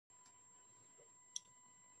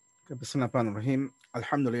بسم الله الرحمن الرحيم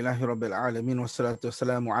الحمد لله رب العالمين والصلاة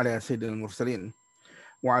والسلام على سيد المرسلين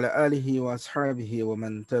وعلى آله وأصحابه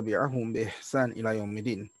ومن تبعهم بإحسان إلى يوم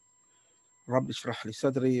الدين رب اشرح لي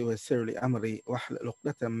صدري ويسر لي أمري واحلل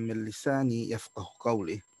عقدة من لساني يفقه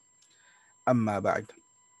قولي أما بعد.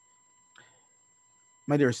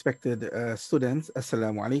 My dear respected students,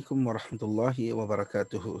 Assalamu alaikum wa rahmatullahi wa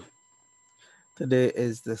barakatuhu. Today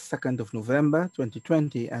is the 2nd of November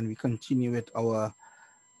 2020 and we continue with our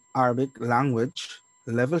Arabic language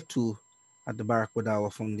level 2 at the Barak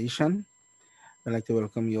Wadawa Foundation. I'd like to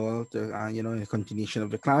welcome you all to the continuation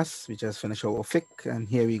of the class, which has finished our fiqh, and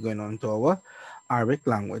here we're going on to our Arabic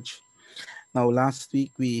language. Now, last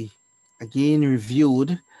week we again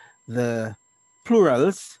reviewed the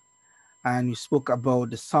plurals, and we spoke about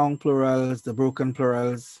the song plurals, the broken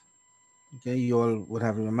plurals. Okay, you all would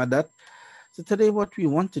have remembered that. So today what we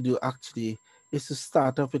want to do actually is to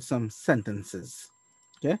start off with some sentences.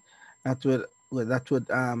 Okay, and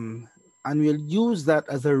we'll use that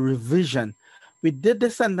as a revision. We did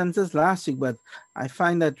the sentences last week, but I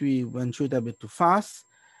find that we went through it a bit too fast.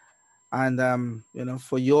 And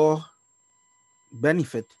for your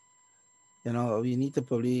benefit, we need to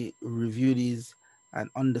probably review these and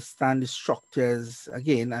understand the structures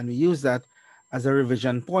again, and we use that as a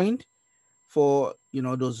revision point for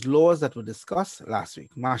those laws that were discussed last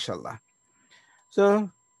week. MashaAllah.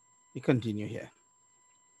 So we continue here.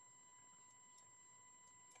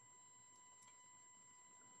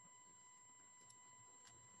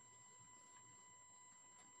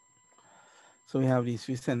 So we have these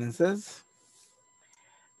few sentences.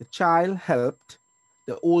 The child helped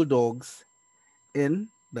the old dogs in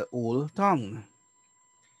the old town.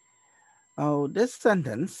 Now this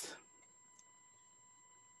sentence,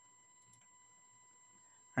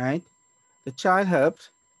 right? The child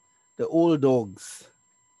helped the old dogs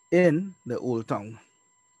in the old town.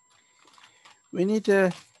 We need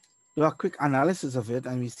to do a quick analysis of it,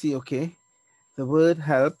 and we see, okay, the word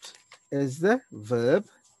helped is the verb.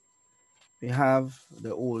 We have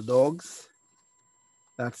the old dogs.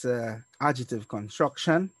 That's an adjective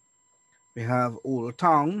construction. We have old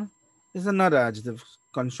town is another adjective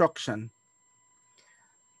construction.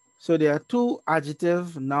 So there are two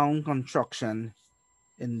adjective noun construction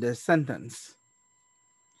in this sentence.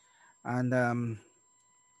 And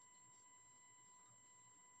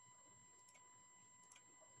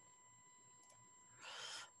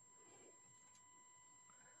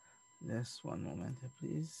just one moment here,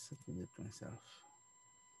 please. I can do it myself.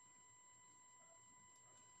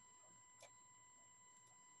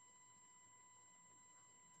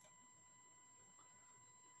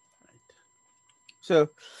 So,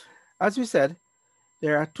 as we said,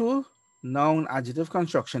 there are two noun adjective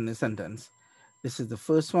construction in the sentence. This is the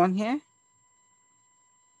first one here,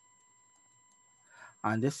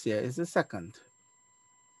 and this here is the second,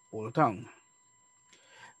 old town.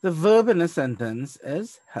 The verb in the sentence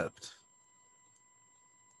is helped.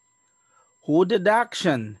 Who did the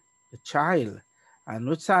action? The child. And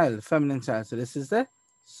which child? Feminine child. So this is the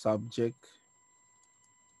subject.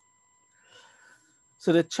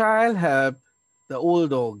 So the child helped the old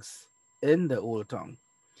dogs in the old town.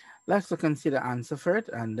 Let's look and see the answer for it,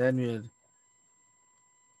 and then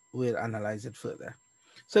we'll analyze it further.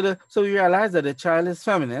 So we realize that the child is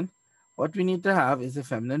feminine. What we need to have is a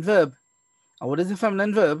feminine verb. And what is a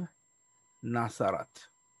feminine verb? Nasarat.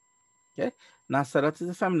 Okay, Nasarat is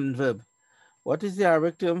a feminine verb. What is the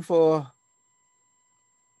Arabic term for?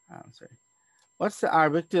 I'm sorry. What's the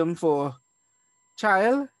Arabic term for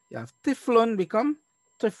child? You have tiflun become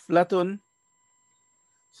tiflatun.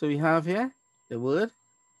 So we have here the word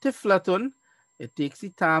tiflatun. It takes the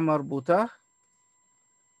ta marbuta.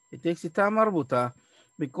 It takes the ta marbuta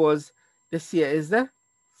because this here is the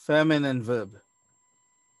feminine verb.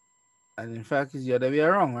 And in fact, it's the other way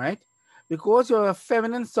around, right? Because you have a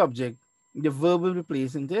feminine subject, the verb will be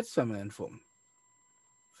placed into its feminine form.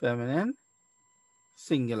 Feminine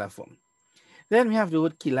singular form. Then we have the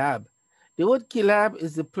word kilab. The word kilab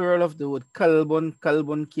is the plural of the word kalbun,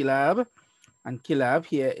 kalbun kilab. And kilab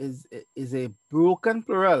here is a broken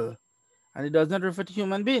plural, and it does not refer to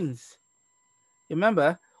human beings.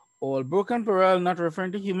 Remember, all broken plural not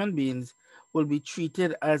referring to human beings will be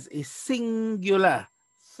treated as a singular,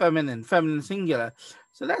 feminine singular.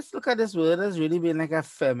 So let's look at this word as really being like a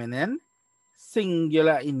feminine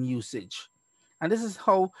singular in usage. And this is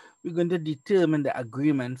how we're going to determine the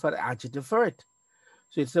agreement for the adjective for it.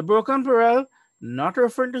 So it's a broken plural, not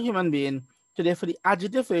referring to human being. So therefore the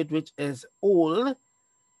adjective for it, which is old,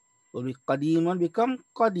 will be qadimun, become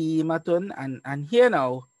qadimatun, and here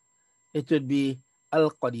now it would be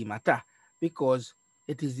al-qadimata, because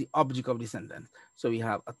it is the object of the sentence. So we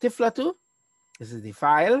have a tiflatu, this is the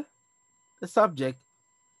file, the subject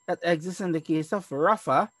that exists in the case of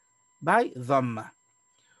Rafa by Dhamma.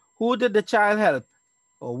 Who did the child help?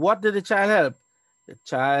 Or what did the child help? The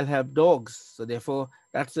child helped dogs. So therefore,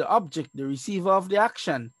 that's the object, the receiver of the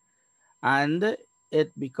action. And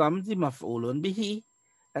it becomes the maf'ulun bihi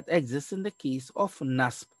that exists in the case of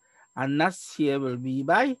nasb. And nasb here will be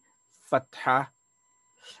by fatha.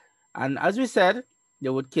 And as we said,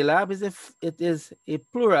 the word kilab is if it is a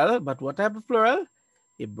plural, but what type of plural?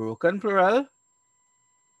 A broken plural.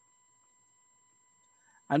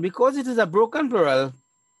 And because it is a broken plural,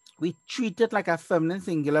 we treat it like a feminine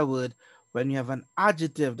singular word when you have an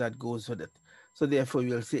adjective that goes with it. So therefore,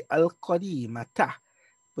 you'll say al-qadimata.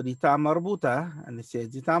 Put the ta marbuta, and it says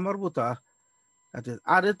the ta marbuta that is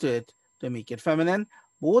added to it to make it feminine,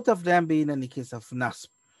 both of them being in the case of nasb.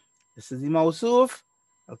 This is the mawsuf,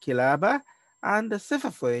 al-kilaba, and the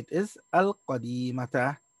sifa for it is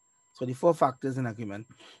al-qadimata. So the four factors in agreement.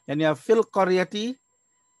 Then you have fil qaryati,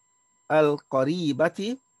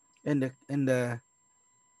 al-qaribati,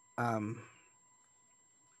 um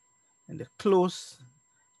in the close,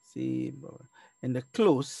 see, in the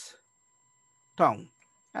close town.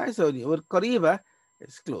 All right, so the word qariba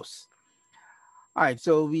is close. All right,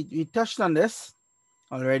 so we touched on this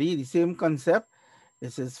already, the same concept.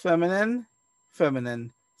 This is feminine,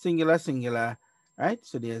 feminine, singular, singular, right?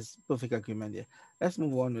 So there's perfect agreement there. Let's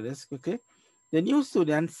move on with this quickly. The new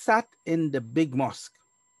student sat in the big mosque.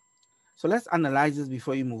 So let's analyze this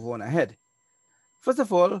before you move on ahead. First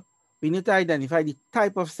of all, we need to identify the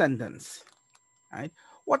type of sentence, right?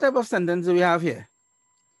 What type of sentence do we have here?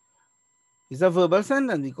 It's a verbal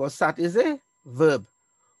sentence because sat is a verb.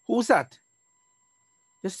 Who sat?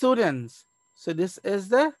 The students. So this is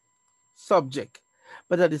the subject.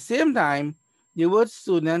 But at the same time, the word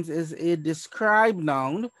students is a described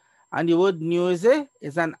noun and the word new is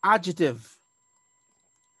an adjective.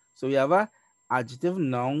 So we have a adjective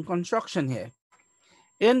noun construction here.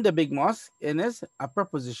 In the big mosque, in is a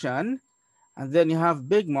preposition, and then you have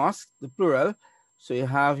big mosque, the plural. So you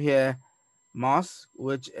have here mosque,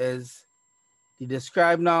 which is the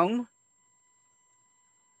described noun.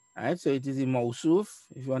 All right, so it is a mausuf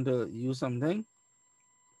if you want to use something.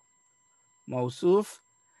 Mausuf.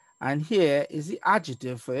 And here is the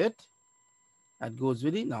adjective for it that goes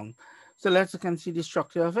with the noun. So let's see the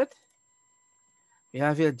structure of it. We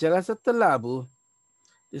have here Jalasat Talabu.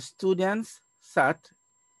 The students sat,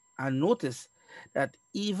 and notice that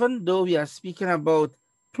even though we are speaking about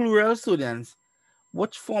plural students,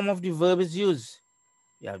 which form of the verb is used?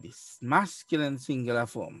 We have this masculine singular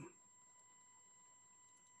form.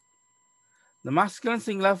 The masculine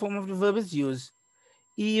singular form of the verb is used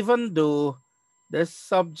even though the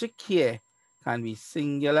subject here can be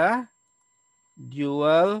singular,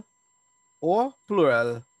 dual, or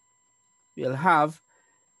plural. We'll have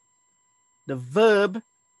the verb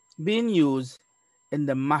being used in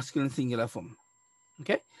the masculine singular form.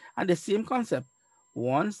 Okay? And the same concept.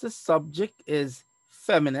 Once the subject is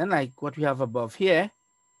feminine, like what we have above here,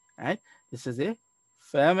 right? This is a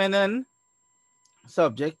feminine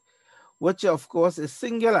subject, which of course is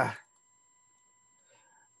singular.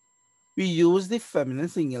 We use the feminine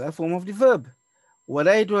singular form of the verb.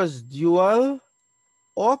 Whether it was dual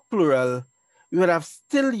or plural, we would have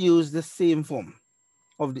still used the same form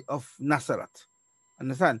of Nasarat.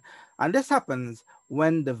 Understand? And this happens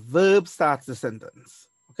when the verb starts the sentence.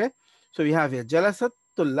 Okay? So we have here Jalasat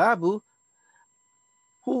Tullabu,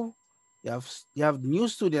 who you have new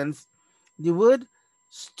students. The word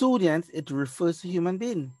students, it refers to human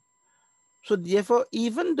being. So therefore,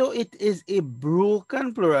 even though it is a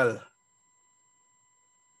broken plural,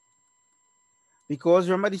 because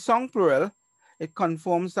remember the song plural, it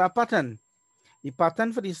conforms to a pattern. The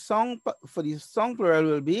pattern for the song plural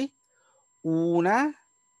will be una,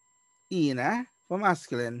 ina for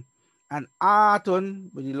masculine, and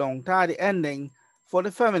atun with the long ta, the ending, for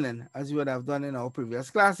the feminine, as we would have done in our previous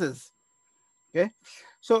classes. Okay,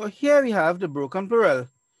 so here we have the broken plural,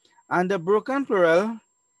 and the broken plural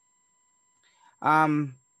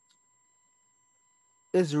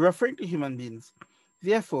is referring to human beings.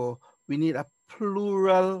 Therefore, we need a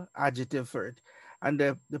plural adjective for it, and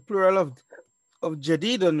the plural of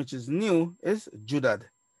jadidun, which is new, is judad.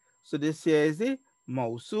 So this here is the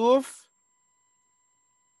mausuf,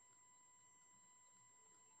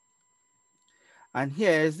 and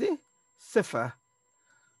here is the sifa.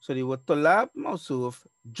 So the word tolab, mausuf,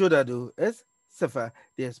 judadu is sifa.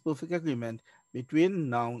 There's perfect agreement between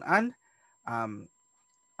noun and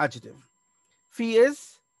adjective. Fi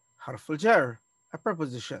is harful jar, a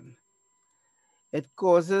preposition. It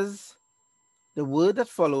causes the word that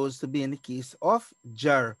follows to be in the case of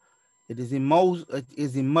jar. It is in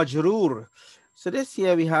majrur. So this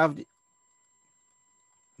here we have the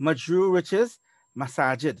majrur, which is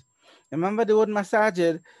masajid. Remember the word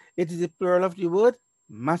masajid, it is the plural of the word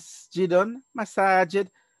masjidun, masajid.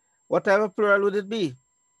 Whatever plural would it be?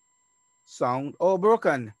 Sound or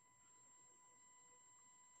broken.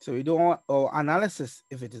 So we do our analysis.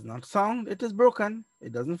 If it is not sound, it is broken.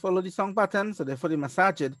 It doesn't follow the sound pattern. So therefore the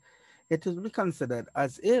masajid, it will be considered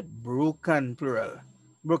as a broken plural.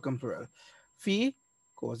 Broken plural. Fi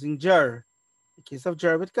causing jar. In case of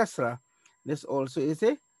jar with kasra, this also is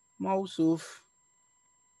a mausuf.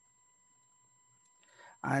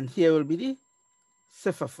 And here will be the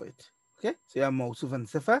sifa for it. Okay, so you have mausuf and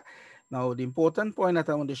sifa. Now the important point that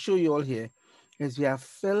I want to show you all here is we have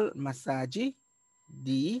fil masaji,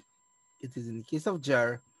 the, it is in the case of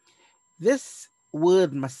jar. This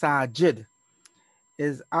word masajid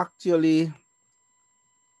is actually,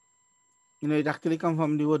 it actually comes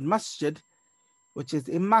from the word masjid, which is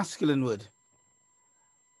a masculine word.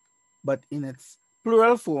 But in its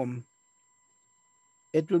plural form,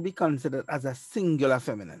 it will be considered as a singular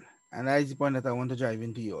feminine. And that is the point that I want to drive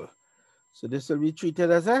into you all. So this will be treated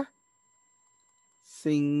as a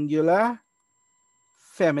singular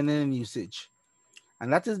feminine usage.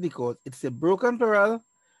 And that is because it's a broken plural,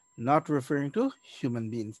 not referring to human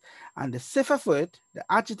beings. And the sifa for it, the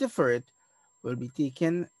adjective for it, will be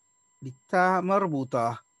taken the ta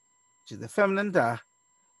marbuta, which is the feminine ta,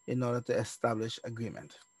 in order to establish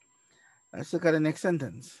agreement. Let's look at the next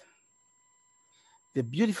sentence. The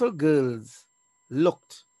beautiful girls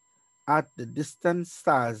looked at the distant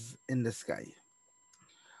stars in the sky.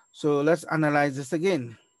 So let's analyze this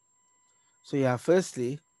again. So you have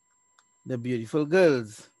firstly, the beautiful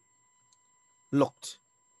girls looked.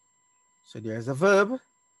 So there's a verb. So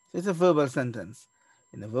it's a verbal sentence.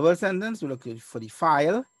 In a verbal sentence, we look for the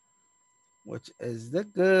file, which is the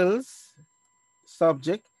girls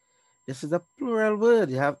subject. This is a plural word.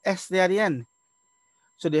 You have S there at the end.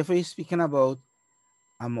 So therefore, you're speaking about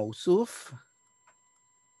a mausuf.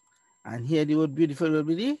 And here the word beautiful will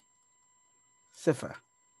be the sifa.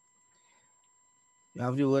 You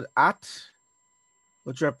have the word at,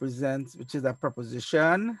 which is a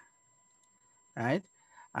preposition, right?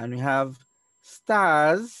 And we have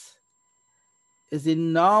stars is a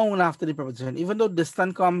noun after the preposition. Even though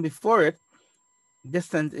distant come before it,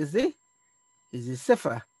 distant is the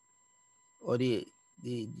sifa, or the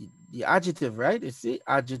adjective, right? It's the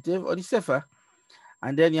adjective or the sifa.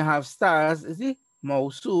 And then you have stars is the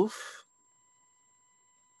mausuf.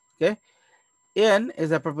 Okay. In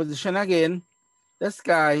is a preposition again. The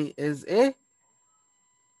sky is a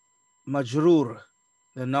majrur,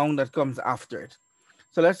 the noun that comes after it.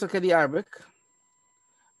 So let's look at the Arabic.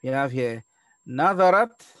 We have here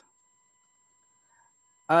nadarat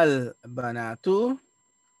al-banatu.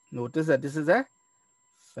 Notice that this is a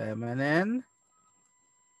feminine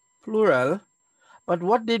plural. But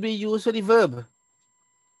what did we use for the verb?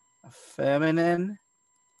 A feminine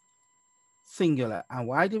singular. And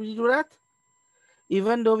why did we do that?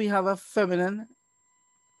 Even though we have a feminine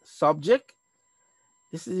subject,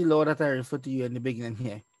 this is the law that I referred to you in the beginning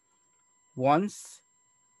here. Once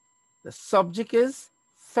the subject is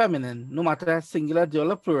feminine, no matter singular,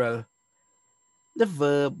 dual, or plural, the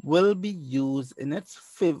verb will be used in its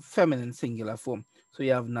feminine singular form. So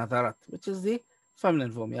you have nadarat, which is the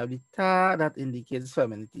feminine form. You have the ta that indicates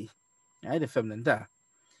femininity, right? The feminine ta.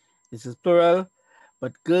 This is plural,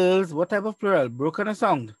 but girls, what type of plural? Broken or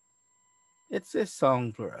sound? It's a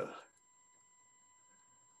song plural.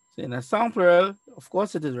 So in a song plural, of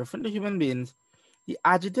course, it is referring to human beings. The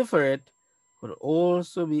adjective for it would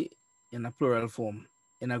also be in a plural form,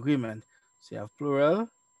 in agreement. So you have plural,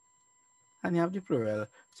 and you have the plural.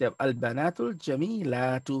 So you have al-banatul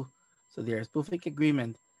jamilatu. So there is perfect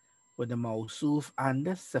agreement with the mausuf and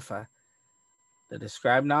the sifa, the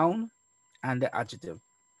described noun and the adjective.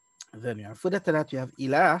 Then you have further to that, you have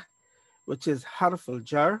ilah, which is harful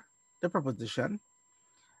jar, the preposition.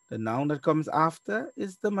 The noun that comes after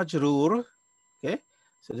is the majrur. Okay,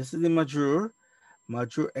 so this is the majrur.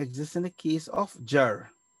 Majrur exists in the case of jar.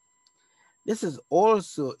 This is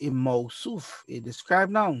also a mausuf, a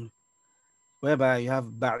described noun, whereby you have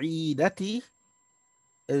ba'idati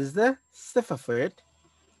is the sifa for it,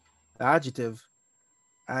 the adjective,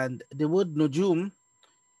 and the word nujum,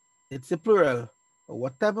 it's a plural.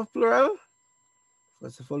 What type of plural?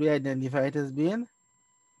 First of all, we identify it as being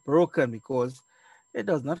broken because it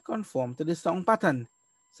does not conform to the sound pattern.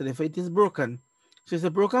 So therefore it is broken. So it's a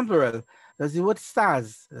broken plural. Does the word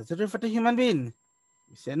stars, does it refer to human being?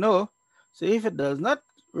 We say no. So if it does not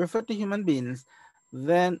refer to human beings,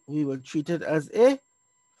 then we will treat it as a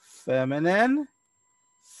feminine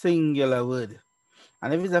singular word.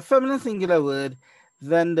 And if it's a feminine singular word,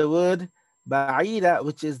 then the word ba'ida,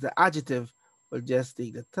 which is the adjective, will just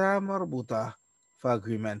take the ta marbuta for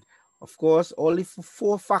agreement. Of course, only for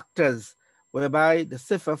four factors whereby the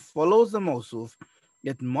sifa follows the mawsuf,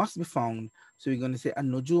 it must be found. So we're going to say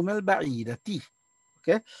an-nujum al-ba'idati.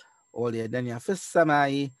 Okay? All the then you have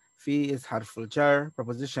samai, fi is harful jar,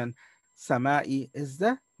 preposition. Samai is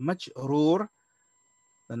the majrur,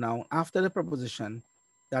 the noun after the preposition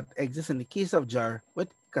that exists in the case of jar with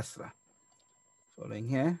kasra. Following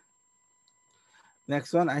here.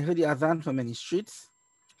 Next one, I heard the adhan from many streets.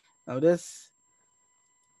 Now this,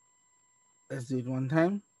 let's do it one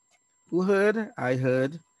time. Who heard? I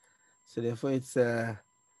heard. So therefore it's a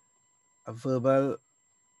verbal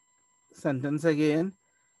sentence again.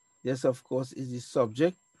 This of course is the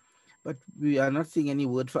subject, but we are not seeing any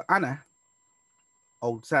word for Anna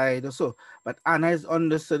outside or so. But Anna is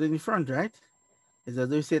understood in the front, right? It's as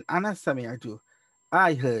though you said Anna sami'atu.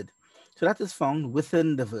 I heard. So that is found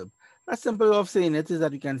within the verb. A simple way of saying it is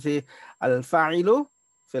that we can say al-fa'ilu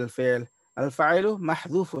fil fi'l, al-fa'ilu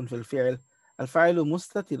mahdhufun fil fi'l, al-fa'ilu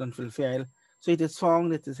mustatirun fil fi'l. So it is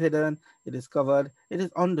found, it is hidden, it is covered, it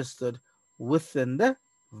is understood within the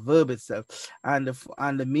verb itself. And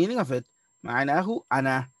the meaning of it, ma'anahu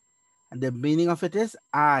ana, and the meaning of it is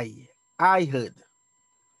I heard.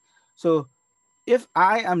 So if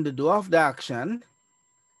I am the doer of the action,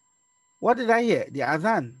 what did I hear? The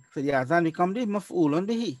adhan. So the adhan become the maf'ulun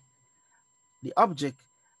bihi, the object.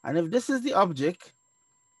 And if this is the object,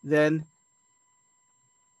 then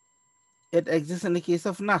it exists in the case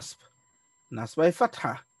of nasb. Nasb by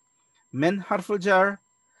fatha. Min harful jar.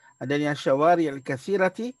 And then you have shawari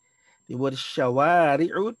al-kathirati. The word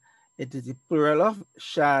shawari'un, it is the plural of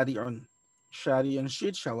shari'un. Shari'un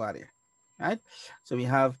street, shawari. Right? So we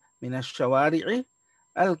have min shawari'i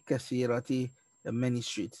al-kathirati, the many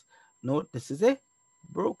streets. Note this is a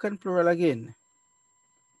broken plural again.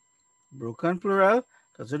 Broken plural.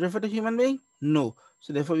 Does it refer to human being? No.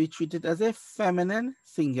 So therefore we treat it as a feminine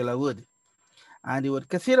singular word. And the word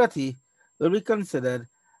kathirati will be considered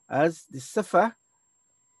as the sifa,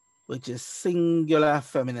 which is singular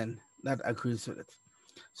feminine, that agrees with it.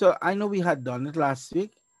 So I know we had done it last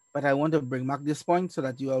week, but I want to bring back this point so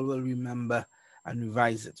that you all will remember and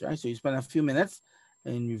revise it, right? So you spend a few minutes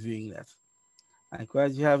in reviewing that.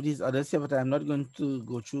 Likewise, you have these others here, but I'm not going to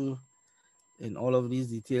go through in all of these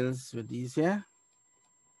details with these here.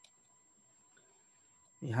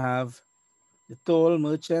 We have the tall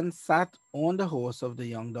merchant sat on the horse of the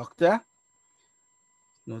young doctor.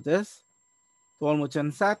 Notice, tall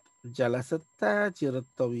merchant sat, jalasat tajir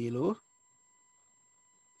tawilu.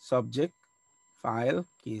 Subject, file,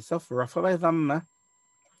 case of rafa by dhamma.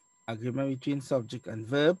 Agreement between subject and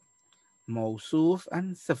verb. Mawsuf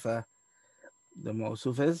and sifa. The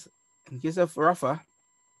mawsuf is in case of rafa,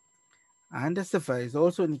 and the sifa is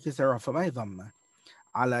also in the case of rafa by dhamma.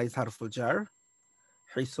 Ala is harful jar.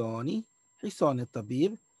 Hisani, Hisani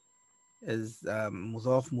tabib is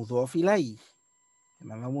mudhaf mudhaf ilay.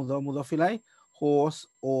 Remember mudhaf mudhaf ilay? Horse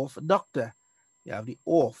of doctor. You have the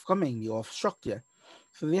of coming, the of structure.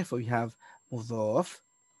 So therefore we have mudhaf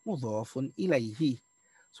mudhafun ilayhi.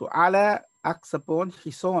 So ala acts upon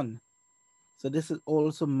hisan. So this is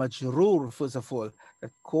also majroor, first of all,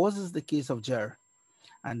 that causes the case of jar.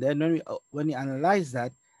 And then when we analyze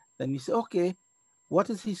that, then we say, okay,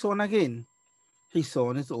 what is hisan again?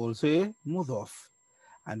 Hisan is also a mudhaf.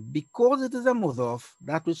 And because it is a mudhaf,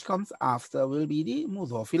 that which comes after will be the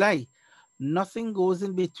mudhaf ilay. Nothing goes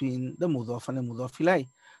in between the mudhaf and the mudhaf ilay.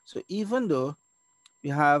 So even though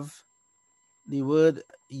we have the word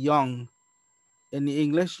young, in the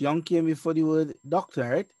English, young came before the word doctor,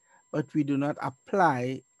 right? But we do not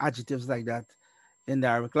apply adjectives like that in the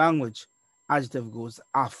Arabic language. Adjective goes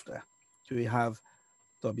after. So we have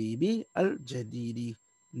tabibi al-jadidi,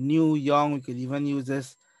 new, young. We could even use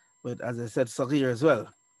this with, as I said, saghir as well.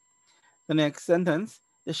 The next sentence,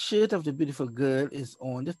 the shirt of the beautiful girl is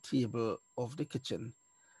on the table of the kitchen.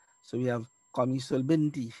 So we have qamisul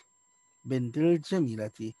binti, bintil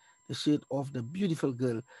jamilati, the shirt of the beautiful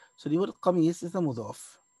girl. So the word qamis is a mudhaf.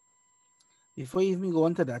 Before you even go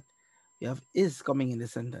on to that, we have is coming in the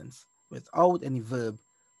sentence without any verb.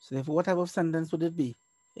 So therefore, what type of sentence would it be?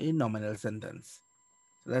 A nominal sentence.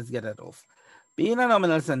 So let's get that off. Being a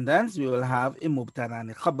nominal sentence, we will have a mubtada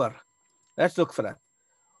and a khabar. Let's look for that.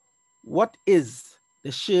 What is?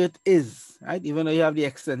 The shirt is, right? Even though you have the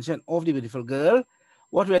extension of the beautiful girl,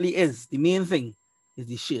 what really is? The main thing is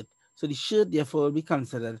the shirt. So the shirt, therefore, will be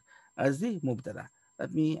considered as the mubtada.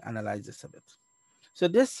 Let me analyze this a bit. So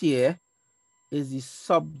this here is the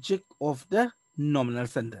subject of the nominal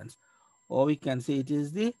sentence. Or we can say it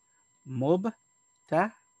is the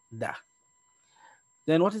mubtada.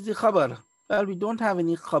 Then what is the khabar? Well, we don't have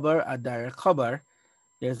any khabar, a direct khabar.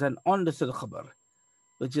 There's an understood khabar,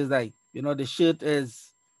 which is like, the shirt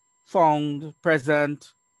is found,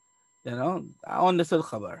 present, understood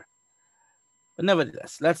khabar. But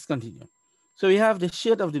nevertheless, let's continue. So we have the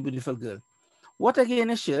shirt of the beautiful girl. What again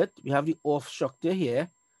is shirt? We have the off structure here.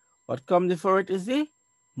 What comes before it is the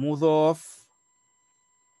mudhaf.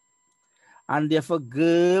 And therefore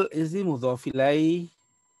girl is the mudhaf ilay.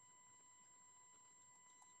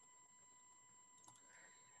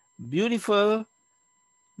 Beautiful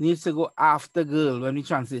needs to go after girl when we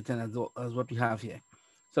translate it as what we have here.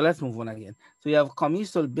 So let's move on again. So you have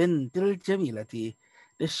Qamisul bintil Jamilati,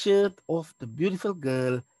 the shirt of the beautiful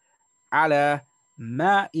girl, ala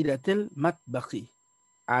ma'idatil matbaqi.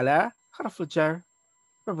 Ala harf jar,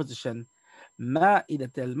 preposition.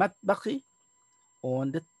 Ma'idatil matbaqi,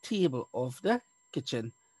 on the table of the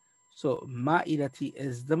kitchen. So ma'idati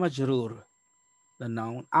is the majroor, the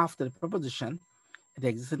noun after the preposition. It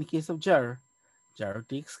exists in the case of jar. Jar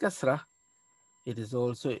takes kasra. It is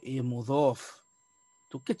also a mudhaf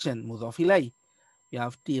to kitchen, mudhaf ilay. You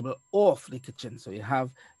have table of the kitchen. So you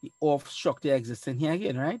have the of structure existing here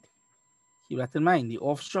again, right? Keep that in mind, the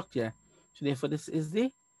of structure. So therefore this is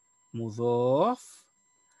the mudhaf,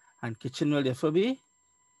 and kitchen will therefore be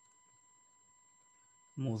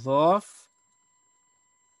mudhaf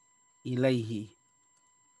ilayhi.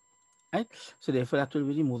 Right? So therefore that will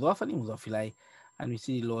be the mudhaf and the mudhaf ilay. And we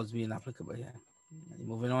see the laws being applicable here.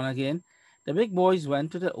 Moving on again. The big boys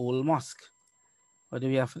went to the old mosque. What do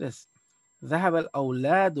we have for this? ذهب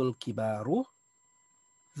الأولاد الكبار.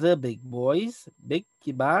 The big boys, big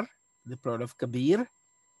kibar, the plural of kabir,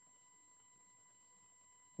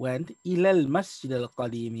 went إلى المسجد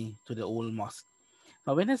القديم, to the old mosque.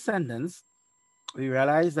 Now in a sentence, we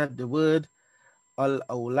realize that the word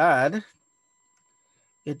al-awlad,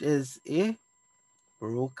 it is a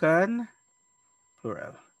broken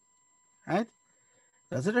plural, right?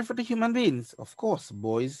 Does it refer to human beings? Of course,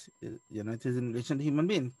 boys, it is in relation to human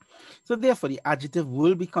beings. So therefore, the adjective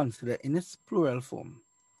will be considered in its plural form.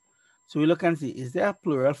 So we look and see, is there a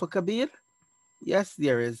plural for kabir? Yes,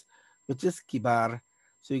 there is, which is kibar.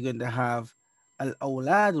 So you're going to have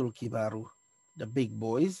al-awladul kibaru, the big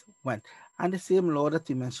boys went. And the same law that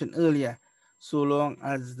we mentioned earlier, so long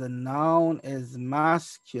as the noun is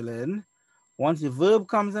masculine, once the verb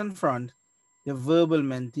comes in front, the verb will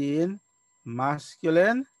maintain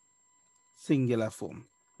masculine singular form,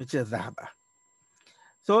 which is dhahaba.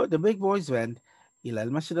 So the big boys went ila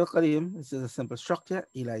al-masjid al-qadim. This is a simple structure.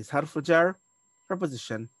 Ila is harf jar,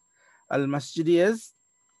 preposition. Al-masjid is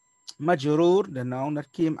majroor, the noun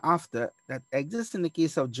that came after, that exists in the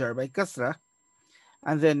case of jar by kasra.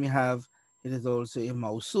 And then we have, it is also a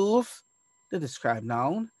mausuf, the described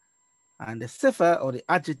noun. And the sifa or the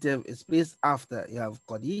adjective is placed after. You have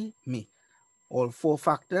qadimi. All four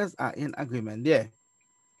factors are in agreement there.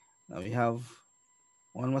 Now we have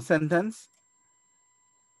one more sentence.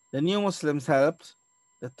 The new Muslims helped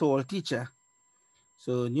the tall teacher.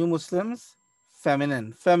 So new Muslims,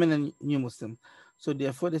 feminine new Muslim. So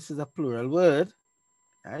therefore this is a plural word,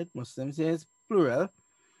 right? Muslims is plural.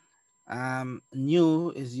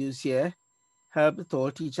 New is used here. Help the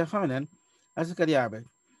tall teacher, feminine. Let's look at the Arabic.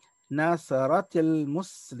 ناصرت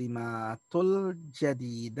المسلمات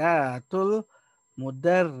الجديدات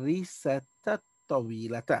المدرسة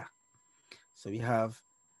الطويلة. So we have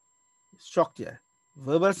structure.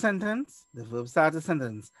 Verbal sentence, the verb starts a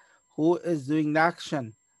sentence. Who is doing the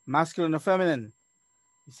action? Masculine or feminine?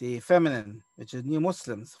 We say feminine, which is new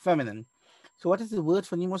Muslims, feminine. So what is the word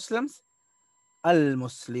for new Muslims?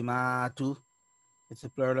 Al-Muslimatu. It's a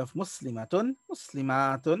plural of Muslimatun,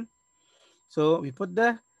 Muslimatun. So we put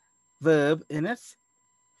the verb in its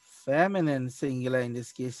feminine singular in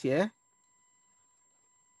this case here,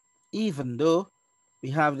 even though we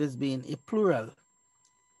have this being a plural.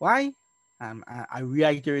 Why? I'm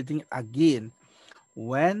reiterating again.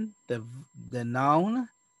 When the noun,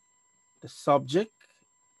 the subject,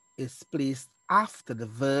 is placed after the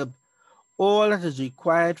verb, all that is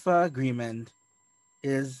required for agreement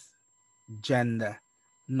is gender,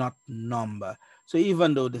 not number. So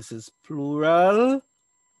even though this is plural,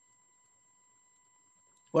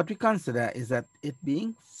 what we consider is that it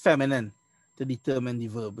being feminine to determine the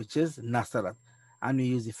verb, which is nasarat, and we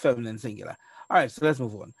use the feminine singular. All right, so let's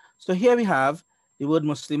move on. So here we have the word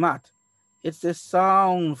muslimat. It's the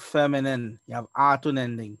sound feminine. You have atun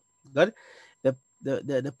ending. Good.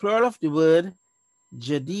 The plural of the word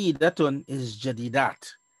jadidatun is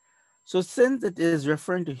jadidat. So since it is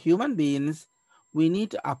referring to human beings, we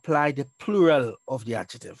need to apply the plural of the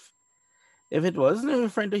adjective. If it wasn't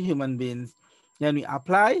referring to human beings, then we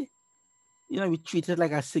apply, we treat it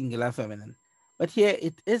like a singular feminine. But here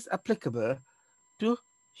it is applicable to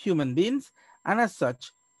human beings, and as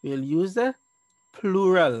such, we'll use the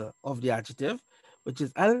plural of the adjective, which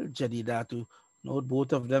is al jadidatu. Note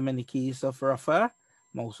both of them in the case of rafa,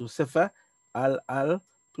 mausu sifa, al,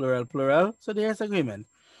 plural, plural. So there's agreement.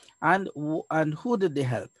 And who did they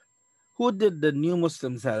help? Who did the new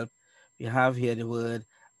Muslims help? We have here the word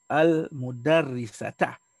al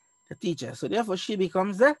mudarrisata, the teacher. So therefore, she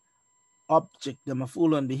becomes the object, the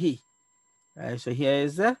maf'ulun bihi. Right? So here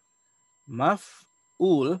is the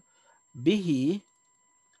maf'ul bihi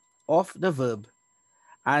of the verb.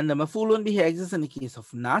 And the maf'ulun bihi exists in the case of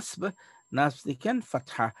nasb. Nasb taken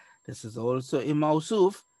fatha. This is also a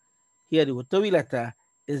mawsuf. Here the tawilata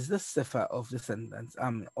is the sifa of the sentence,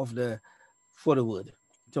 for the word.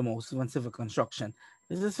 So mawsuf and sifa construction.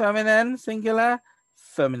 This is feminine singular,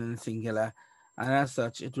 and as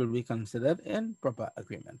such, it will be considered in proper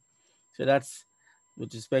agreement. So that's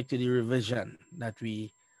with respect to the revision that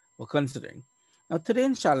we were considering. Now today,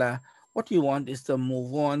 inshallah, what we want is to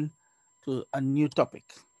move on to a new topic,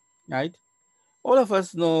 right? All of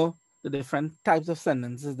us know the different types of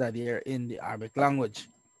sentences that are in the Arabic language.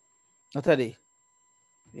 Now today,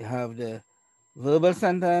 we have the verbal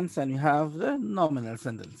sentence and we have the nominal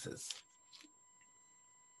sentences.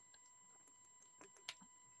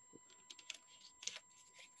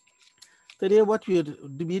 Today, what we'll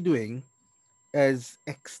be doing is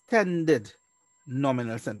extended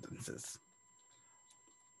nominal sentences.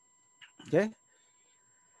 Okay,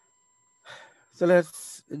 so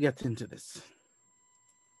let's get into this.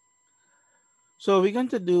 So we're going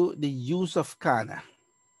to do the use of kana.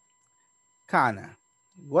 Kana.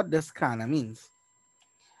 What does kana means?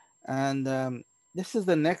 And this is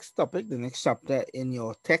the next topic, the next chapter in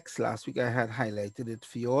your text. Last week I had highlighted it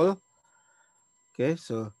for you all. Okay,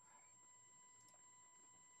 so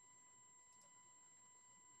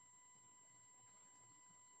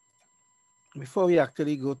before we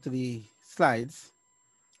actually go to the slides,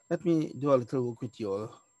 let me do a little work with you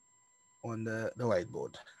all on the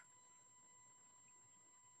whiteboard.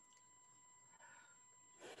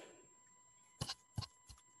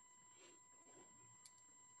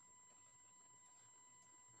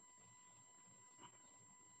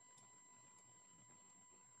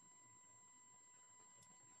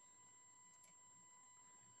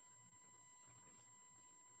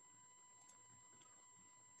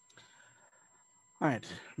 All right,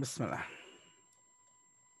 Bismillah.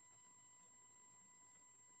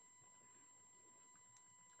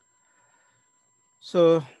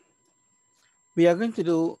 So we are going to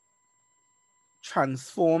do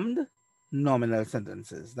transformed nominal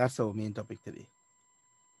sentences. That's our main topic today,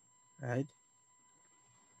 right?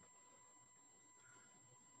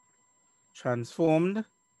 Transformed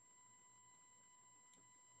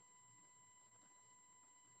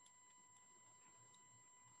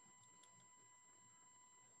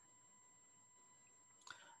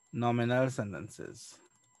nominal sentences.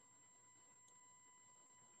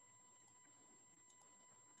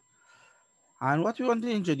 And what we want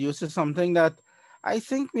to introduce is something that I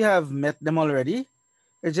think we have met them already.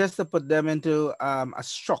 It's just to put them into a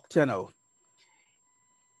structure now.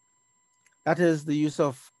 That is the use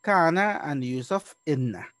of kana and the use of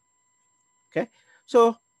inna. Okay,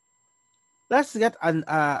 so let's get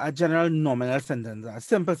a general nominal sentence, a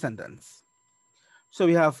simple sentence. So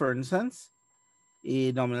we have, for instance,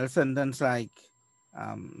 a nominal sentence like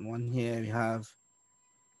one here we have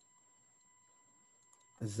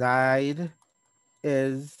Zaid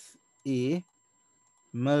is a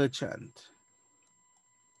merchant.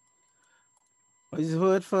 What is the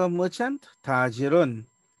word for merchant? Tajirun.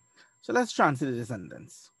 So let's translate the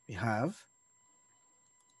sentence. We have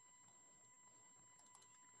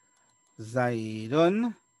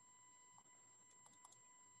Zaidun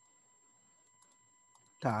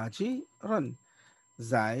Tajirun.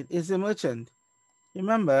 Zaid is a merchant.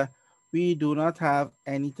 Remember, we do not have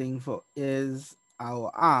anything for is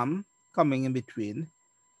our arm coming in between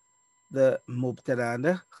the mubtada and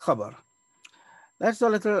the khabar. Let's do a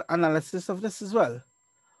little analysis of this as well.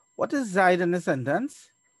 What is Zaid in the sentence?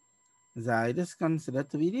 Zaid is considered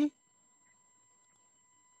to be the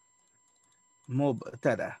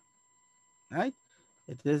mubtada, right?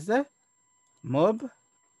 It is the mubtada,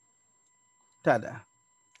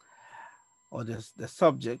 or the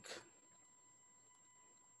subject.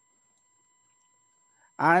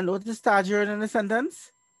 And what is tajir in the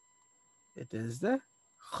sentence? It is the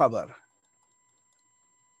khabar,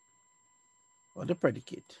 or the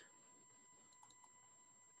predicate.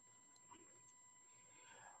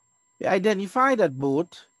 We identify that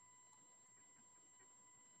both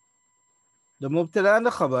the mubtada and the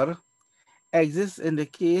khabar exists in the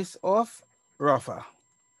case of rafa.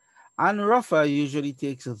 And rafa usually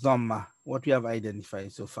takes dhamma, what we have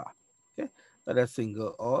identified so far. Okay, whether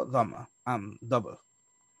single or dhamma, double.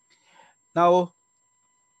 Now,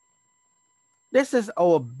 this is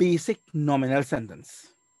our basic nominal sentence.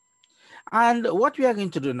 And what we are going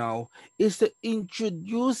to do now is to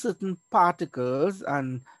introduce certain particles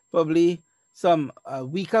and probably some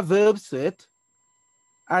weaker verbs to it,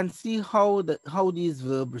 and see how these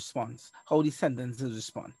verb responds, how these sentences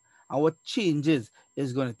respond, and what changes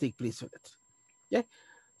is going to take place with it. Okay,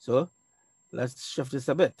 so let's shift this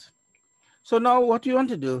a bit. So now what we want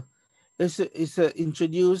to do is to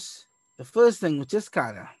introduce the first thing, which is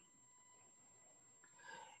kana.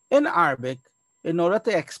 In Arabic, in order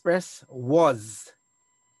to express was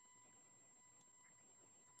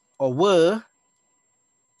or were,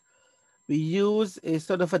 we use a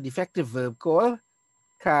sort of a defective verb called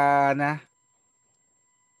kana.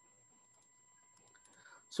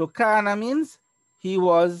 So kana means he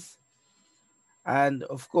was, and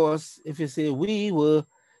of course, if you say we were,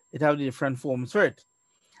 it have the different forms for it.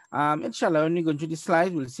 Inshallah, when we go into the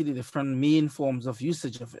slide, we'll see the different main forms of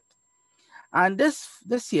usage of it. And this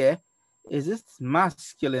here is its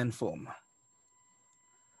masculine form.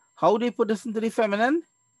 How do you put this into the feminine?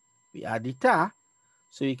 We add the ta,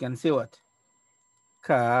 so you can say what?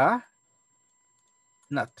 Ka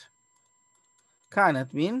nut.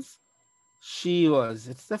 Kanat means she was.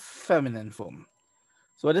 It's the feminine form.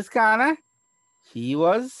 So what is kana? He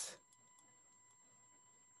was.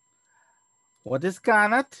 What is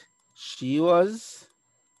kanat? She was.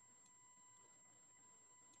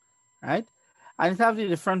 Right? And it have the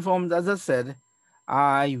different forms, as I said.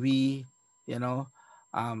 I, we, you know,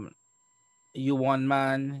 you one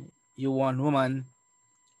man, you one woman,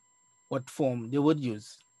 what form they would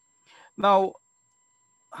use. Now,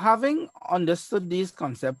 having understood these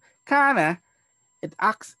concepts, kana, it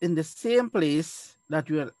acts in the same place that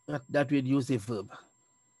we'd use a verb.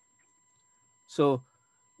 So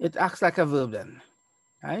it acts like a verb then,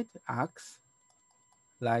 right? Acts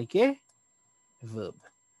like a verb.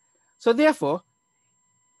 So therefore,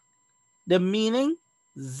 the meaning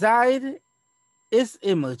Zaid is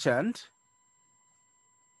a merchant.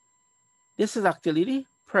 This is actually the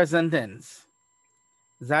present tense.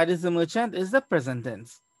 Zaid is a merchant is the present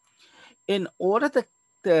tense. In order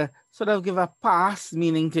to sort of give a past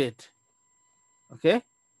meaning to it, okay,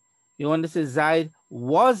 you want to say Zaid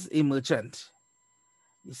was a merchant.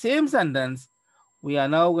 The same sentence, we are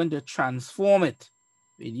now going to transform it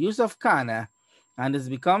with use of kana, and this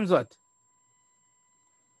becomes what?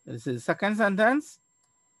 This is the second sentence.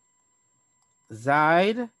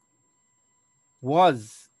 Zaid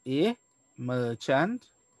was a merchant.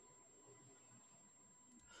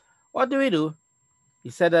 What do we do? He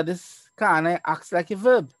said that this kana acts like a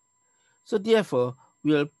verb. So therefore,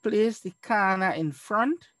 we'll place the kana in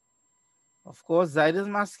front. Of course, Zaid is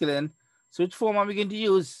masculine. So which form are we going to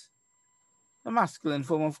use? The masculine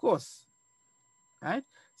form, of course. Right?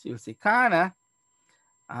 So you'll say kana,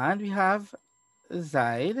 and we have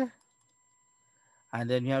Zaid, and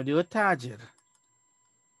then we have the word tajir.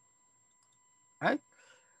 Right?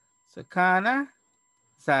 So kana,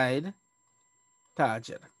 Zaid,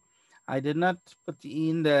 tajir. I did not put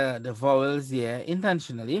in the vowels here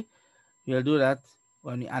intentionally. We'll do that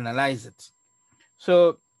when we analyze it.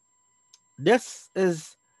 So this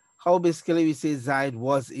is how basically we say Zaid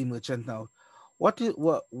was a merchant now. What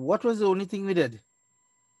was the only thing we did?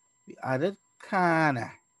 We added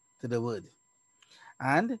kana to the word.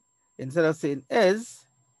 And instead of saying is,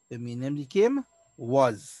 the meaning became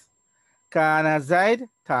was. Kana Zaid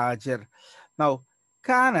tajir. Now,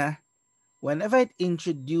 kana, whenever it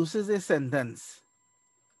introduces a sentence,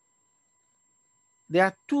 there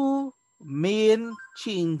are two main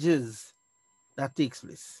changes that takes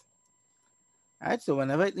place. Right? So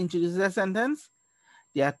whenever it introduces a sentence,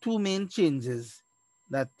 there are two main changes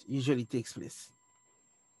that usually takes place.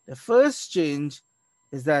 The first change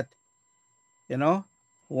is that,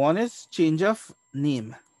 one is change of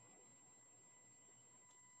name.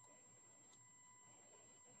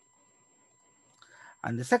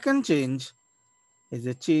 And the second change is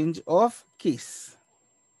a change of case.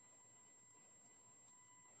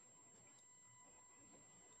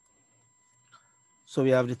 So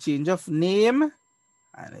we have the change of name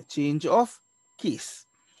and a change of case.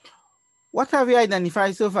 What have we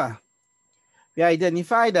identified so far? We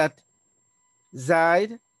identified that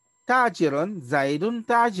Zaid Tajirun, Zaidun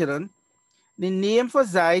Tajirun, the name for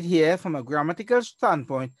Zaid here from a grammatical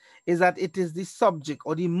standpoint is that it is the subject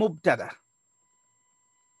or the mubtada.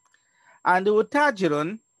 And the word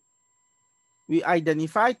tajirun we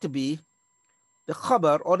identify to be the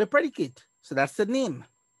khabar or the predicate. So that's the name.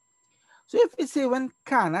 So if we say when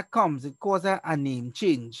kana comes, it causes a name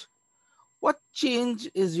change. What change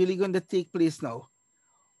is really going to take place now?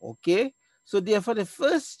 Okay, so therefore the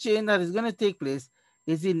first change that is going to take place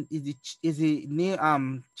is the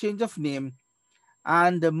name change of name,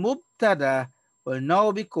 and the mubtada will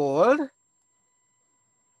now be called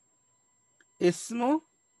ismu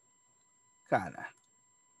kana.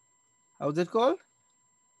 How's it called?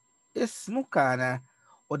 Ismu kana,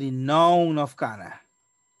 or the noun of kana.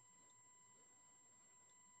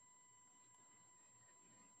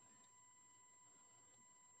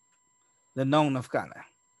 The noun of kana.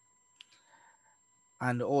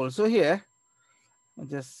 And also here,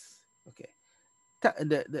 just okay.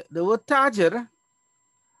 The word tajir,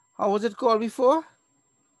 how was it called before?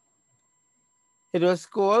 It was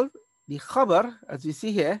called the khabar, as we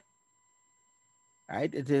see here,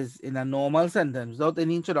 right? It is in a normal sentence without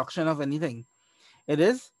any introduction of anything. It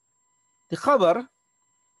is the khabar.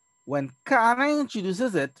 When kana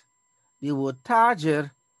introduces it, the word tajir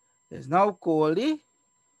is now called the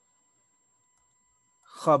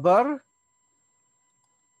khabar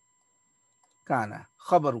kana,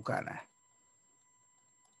 khabaru kana,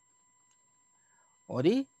 or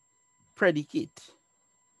the predicate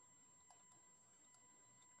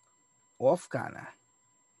of kana.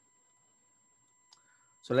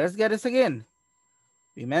 So let's get this again.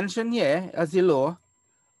 We mentioned here as the law,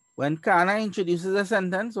 when kana introduces a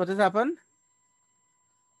sentence, what has happened?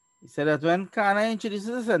 We said that when kana introduces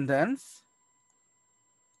a sentence,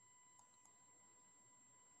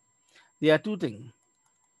 there are two things.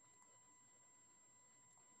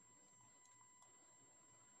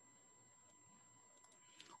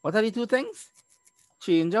 What are the two things?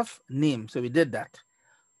 Change of name. So we did that.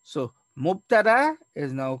 So mubtada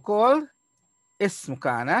is now called ismu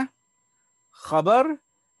kana. Khabar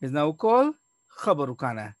is now called khabaru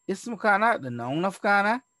kana. Ismu kana, the noun of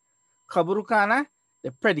kana. Khabaru kana,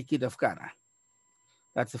 the predicate of kana.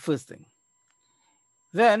 That's the first thing.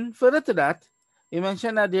 Then further to that, we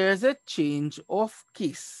mentioned that there is a change of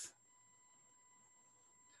case.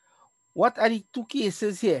 What are the two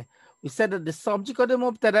cases here? We said that the subject of the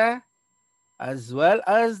mubtada as well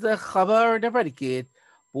as the khabar, the predicate,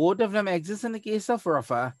 both of them exist in the case of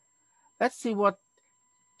rafa. Let's see what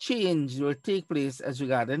change will take place as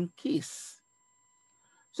regarding case.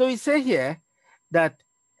 So we say here that,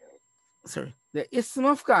 the ism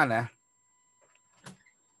of kana,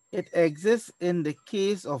 it exists in the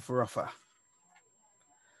case of rafa.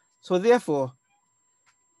 So therefore,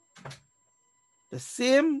 the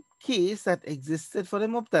same case that existed for the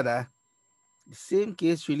mubtada, the same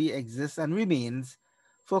case really exists and remains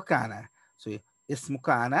for kana. So ismu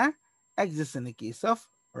kana exists in the case of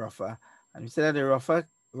rafa. And we said that the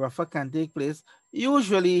rafa can take place.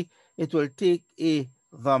 Usually it will take a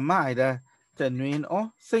dhamma, either tanween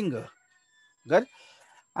or single. Good.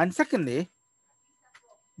 And secondly,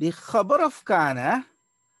 the khabar of kana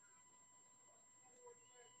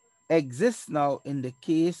exists now in the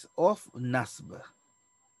case of nasb.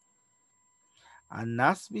 And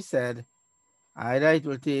nasb, we said, either it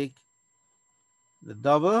will take the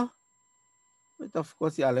double, with of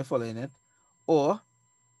course the alif following it, or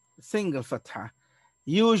single fatha.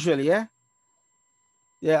 Usually,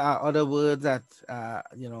 there are other words that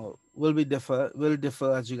will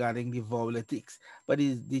differ as regarding the voweletics. But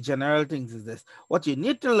the general things is this. What you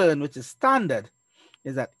need to learn, which is standard,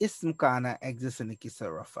 is that ism kana exists in the case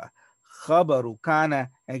of rafa. Khabaru kana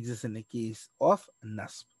exists in the case of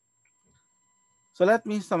nasb. So let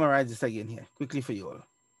me summarize this again here quickly for you all.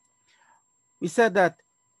 We said that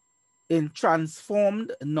in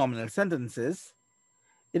transformed nominal sentences,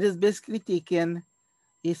 it is basically taken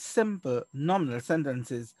a simple nominal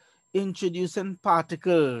sentences introducing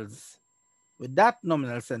particles with that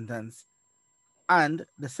nominal sentence, and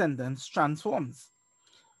the sentence transforms.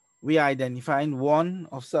 We are identifying one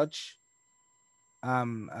of such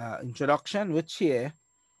introduction, which here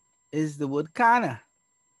is the word kana.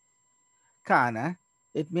 Kana,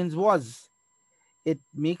 it means was. It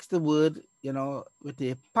makes the word, with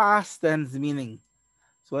a past tense meaning.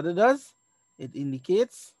 So what it does, it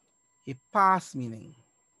indicates a past meaning.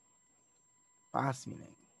 Past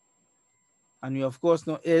meaning. And we of course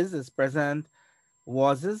know is present,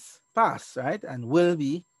 was is past, right? And will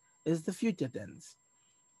be is the future tense.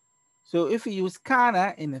 So if we use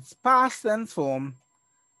kana in its past tense form,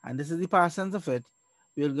 and this is the past tense of it,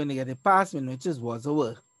 we're going to get a past meaning, which is was or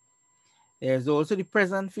were. There's also the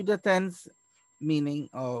present future tense meaning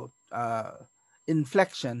or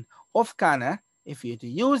inflection of kana. If you're to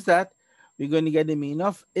use that, we're going to get the meaning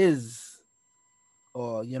of is,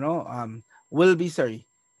 or will be, sorry.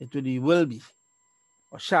 It will be will be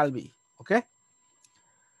or shall be. Okay.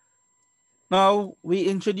 Now we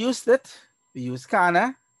introduced it. We use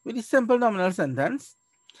kana with the simple nominal sentence,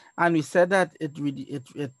 and we said that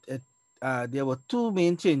there were two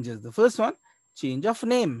main changes. The first one, change of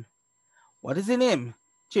name. What is the name?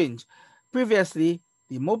 Change. Previously,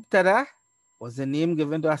 the mubtada was the name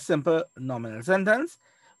given to a simple nominal sentence.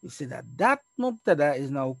 We say that mubtada is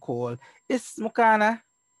now called ismu kana,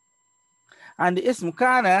 and the ismu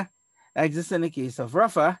kana exists in the case of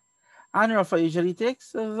rafa, and rafa usually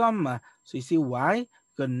takes dhamma. So you see why?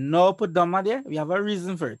 We can now put dhamma there. We have a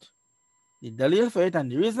reason for it. The dalil for it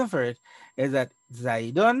and the reason for it is that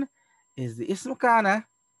Zaidun is the ismu kana,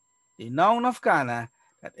 the noun of kana,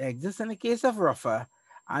 that exists in the case of rafa,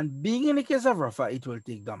 and being in the case of rafa, it will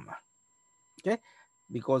take dhamma. Okay,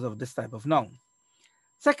 because of this type of noun.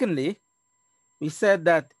 Secondly, we said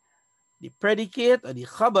that the predicate or the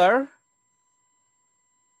khabar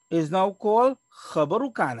is now called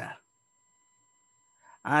khabaru kana,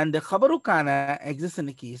 and the khabaru kana exists in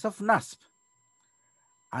the case of nasb,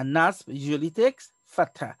 and nasb usually takes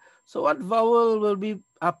fatha. So what vowel will be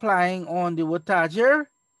applying on the word tajir?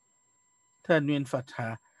 Tanwin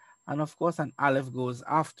fatha, and of course an aleph goes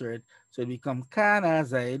after it, so it becomes kana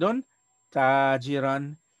zaidun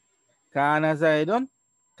tajiran, kana zaidun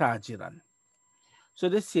tajiran. So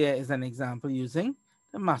this here is an example using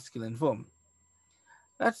the masculine form.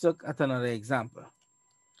 Let's look at another example,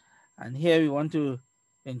 and here we want to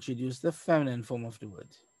introduce the feminine form of the word.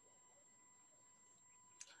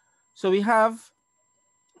 So we have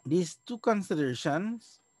these two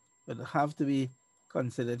considerations that have to be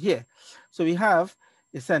considered here. So we have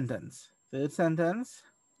a sentence. Third sentence,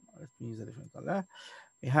 let me use a different color.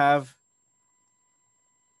 We have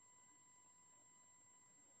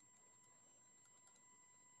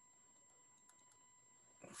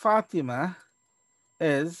Fatima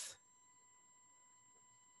is,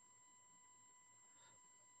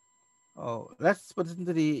 let's put it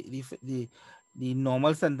into the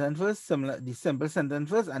normal sentence first, the simple sentence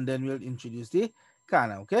first, and then we'll introduce the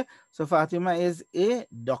kana. Okay, so Fatima is a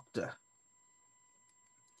doctor.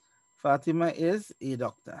 Fatima is a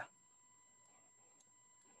doctor.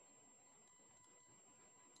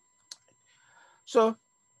 So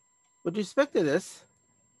with respect to this,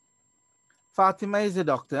 Fatima is a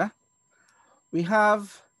doctor. We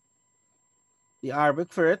have the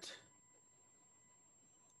Arabic for it.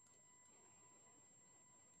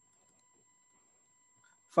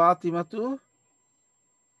 Fatimatu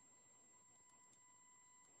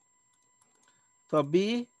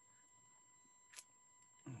tabi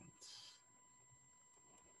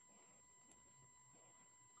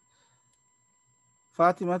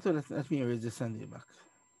Fatimatu, let me erase this and back.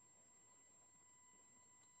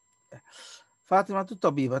 Fatimatu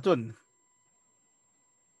tabibatun.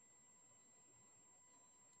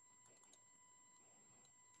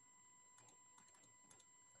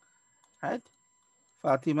 Right?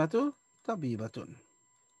 Fatimatu tabibatun.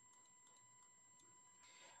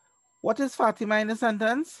 What is Fatima in the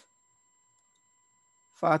sentence?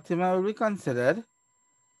 Fatima will be considered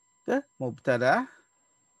the mubtada,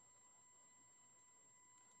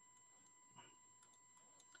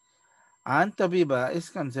 and tabiba is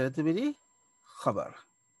considered to be the khabar.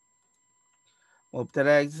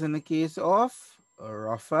 Mubtada exists in the case of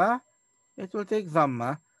rafa, it will take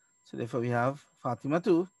dhamma. So therefore we have Fatima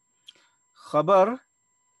too. Khabar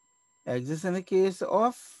exists in the case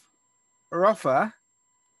of rafa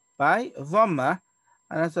by dhamma,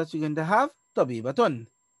 and as such you're going to have tabibatun.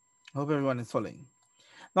 Hope everyone is following.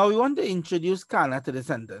 Now we want to introduce kana to the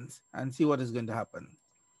sentence and see what is going to happen.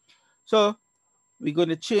 So we're going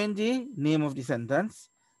to change the name of the sentence,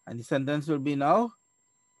 and the sentence will be now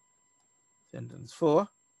sentence 4.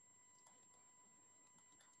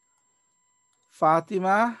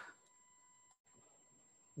 Fatima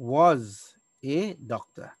was a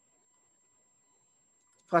doctor.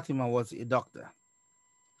 Fatima was a doctor.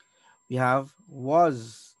 We have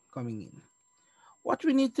was coming in. What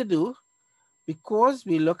we need to do, because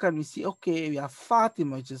we look and we see, okay, we have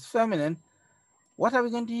Fatima, which is feminine. What are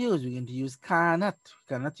we going to use? We're going to use kanat.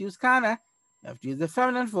 We cannot use kana. We have to use the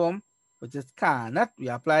feminine form, which is kanat. We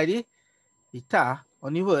apply the ta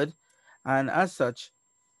on the word, and as such,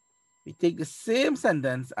 we take the same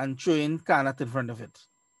sentence and throw in kanat in front of it.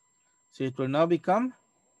 So it will now become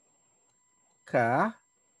ka,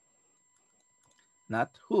 not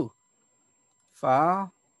who.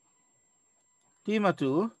 Fa,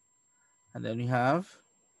 timatu, and then we have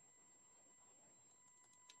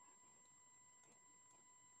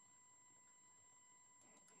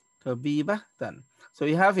Tabibatan. So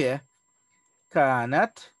we have here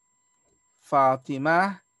Kanat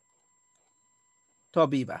Fatima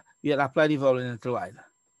Tabiba. We had applied the vowel in a little while.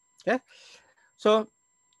 Okay. So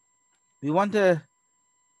we want to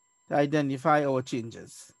identify our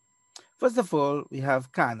changes. First of all, we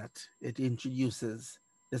have Kanat. It introduces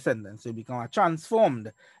the sentence. So it becomes a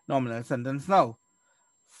transformed nominal sentence now.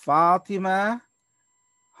 Fatima,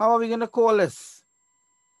 how are we going to call this?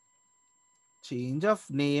 Change of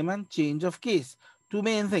name and change of case. Two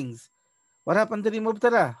main things. What happened to the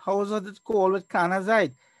mubtada? How was it called with kana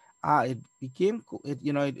zaid? It became,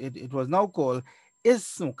 it was now called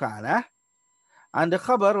ismu kana, and the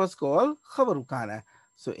khabar was called khabaru kana.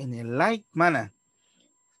 So in a like manner,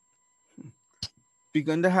 we're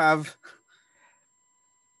going to have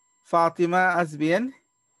Fatima as being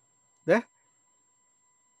the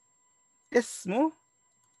ismu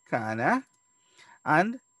kana,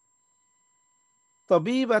 and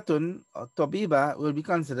tabibatun or tabiba will be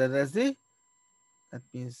considered as the, let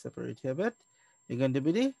me separate here a bit, you're going to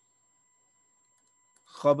be the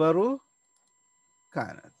khabaru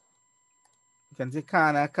kana. You can say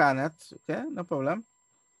kana, kanat, okay, no problem.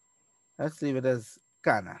 Let's leave it as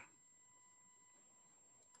kana.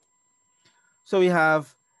 So we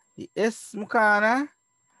have the ismu kana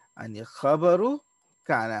and the khabaru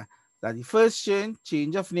kana. That's the first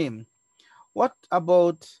change of name. What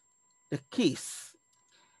about the case?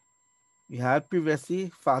 We had previously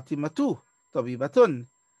Fatimatu, Tabibatun.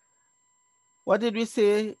 What did we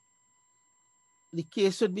say the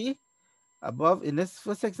case should be? Above, in this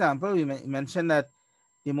first example, we mentioned that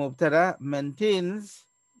the mubtada maintains,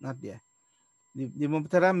 not there, the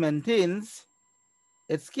mubtada maintains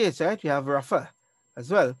its case, right? We have rafa as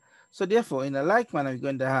well. So therefore, in a like manner, we're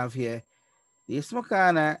going to have here the ismu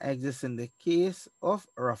kana exists in the case of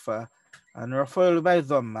rafa, and rafa will by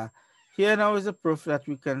dhamma. Here now is a proof that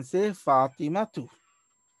we can say Fatima too.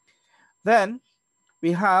 Then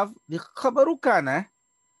we have the khabaru kana,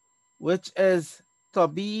 which is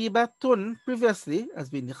tabibatun previously has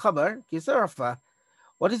been the khabar, case of rafa.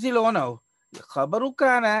 What is the law now? The khabaru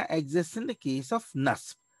kana exists in the case of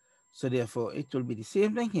nasb. So therefore, it will be the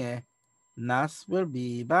same thing here. Nas will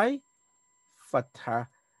be by fatha,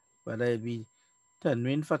 whether it be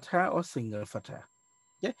tanwin fatha or single fatha.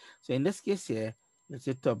 Okay, so in this case here, it's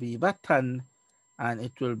a tabibatan, and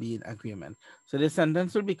it will be in agreement. So the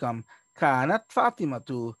sentence will become kanat Fatima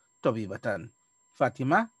to tabibatan.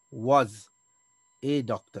 Fatima was a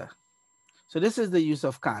doctor. So this is the use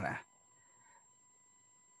of kana.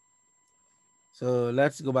 So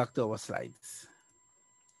let's go back to our slides.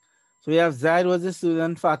 So we have Zaid was a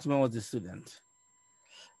student, Fatima was a student.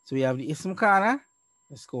 So we have the ism kana,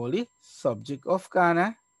 it's called the subject of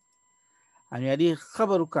kana, and we have the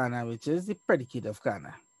khabaru kana, which is the predicate of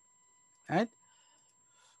kana. Right?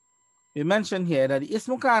 We mentioned here that the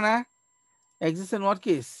ism kana exists in what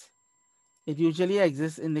case? It usually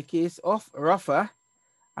exists in the case of rafa,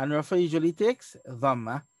 and rafa usually takes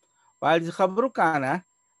dhamma, while the khabaru kana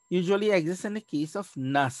usually exists in the case of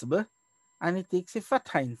nasb, and it takes a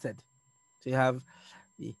fatha instead. So you have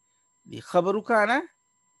the khabaru kana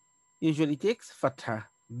usually takes fatha,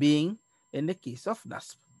 being in the case of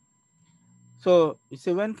nasb. So you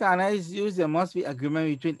see, when kana is used, there must be agreement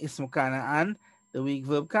between ism kana and the weak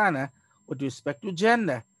verb kana with respect to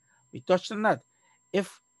gender. We touched on that.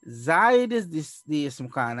 If Zaid is the ism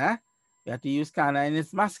kana, we have to use kana in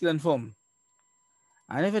its masculine form.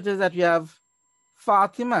 And if it is that we have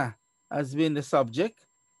Fatima as being the subject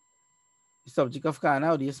of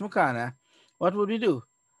kana or the ism kana, what would we do?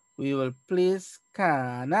 We will place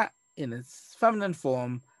kana in its feminine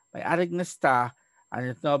form by adding the star, and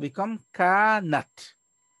it now become kanat.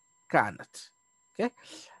 Kanat. Okay.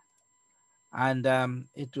 And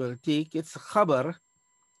it will take its khabar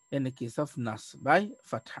in the case of nas by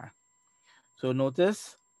fatha. So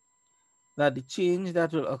notice that the change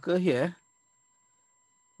that will occur here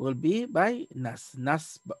will be by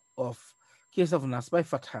nas of case of nas by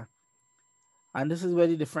fatha. And this is where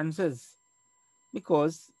the difference is,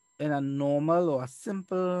 because in a normal or a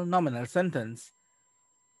simple nominal sentence,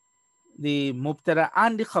 the mubtada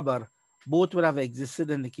and the khabar both would have existed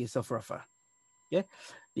in the case of rafa. Okay?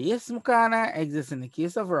 The ism kana exists in the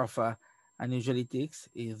case of rafa and usually takes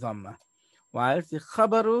a dhamma, whilst the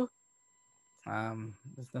khabaru,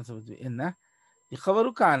 that's not supposed to be inna, the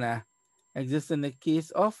khabaru kana exists in the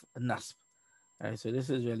case of nasb. All right, so this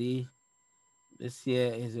is really, this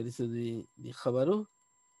here is this is the khabaru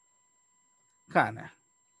kana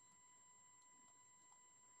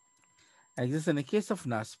exists in the case of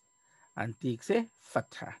nasb and takes a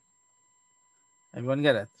fatha. Everyone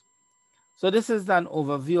get it? So this is an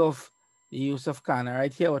overview of the use of kana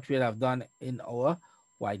right here, what we have done in our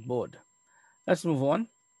whiteboard. Let's move on.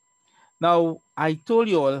 Now, I told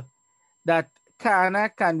you all that kana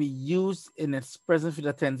can be used in its present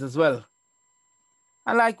future tense as well.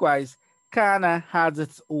 And likewise, kana has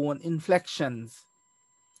its own inflections.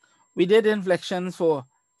 We did inflections for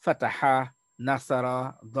fataha,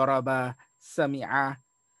 nasara, daraba, sami'a,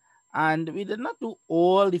 and we did not do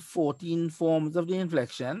all the 14 forms of the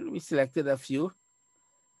inflection. We selected a few,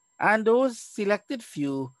 and those selected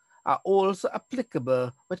few are also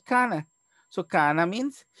applicable with kana. So kana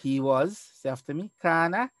means he was. Say after me,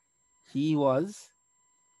 kana, he was.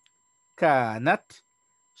 Kanat,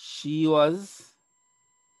 she was.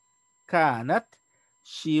 Kanat,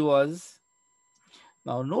 she was.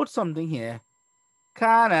 Now note something here.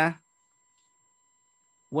 Kana,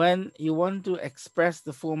 when you want to express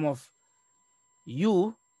the form of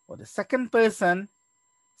you or the second person,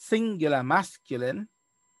 singular masculine,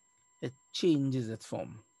 it changes its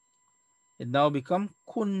form. It now becomes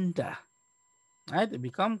kunta. Right? It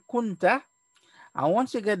becomes kunta. And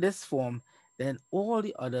once you get this form, then all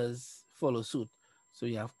the others follow suit. So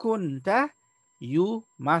you have kunta, you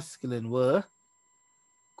masculine were.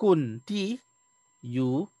 Kunti,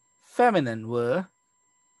 you feminine were.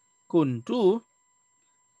 Kuntu,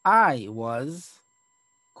 I was.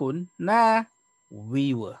 Kunna,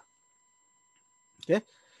 we were. Okay,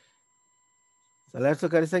 so let's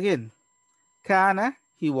look at this again. Kana,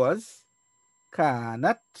 he was.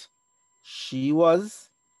 Kanat, she was.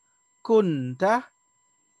 Kunta,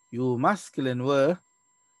 you masculine were.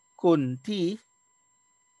 Kunti,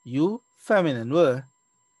 you feminine were.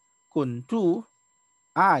 Kuntu,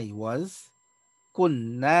 I was.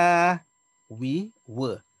 Kunna, we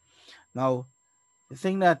were. Now, the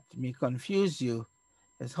thing that may confuse you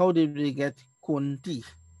is how did we get kunti?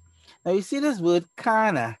 Now, you see this word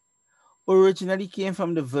kana originally came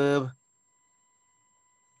from the verb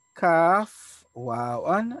kaf, waw,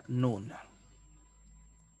 and nun.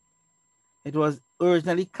 It was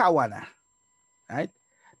originally kawana, right?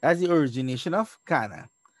 That's the origination of kana.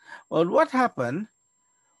 Well, what happened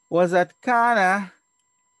was that kana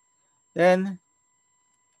then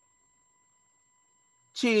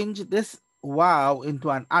changed this wow into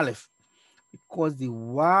an aleph because the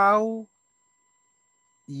wow,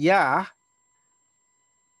 ya,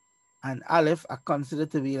 and aleph are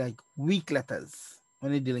considered to be like weak letters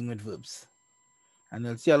when you're dealing with verbs. And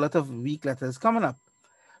you'll see a lot of weak letters coming up.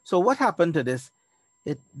 So what happened to this?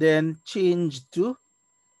 It then changed to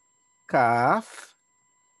kaf,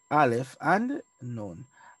 aleph, and nun.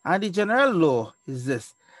 And the general law is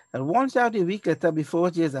this, that once you have the weak letter before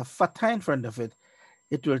it is a fatha in front of it,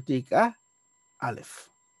 it will take a aleph.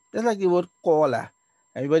 Just like the word qala.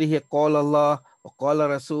 Everybody hear call Allah or qala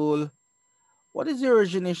Rasul. What is the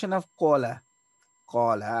origination of qala?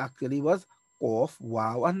 Qala actually was qaf,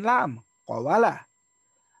 waw, and lam. Qawala.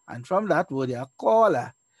 And from that word you have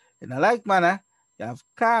qala. In a like manner, you have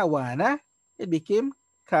kawana, it became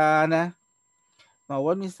kana. Now,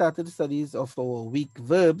 when we started studies of our weak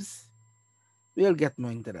verbs, we'll get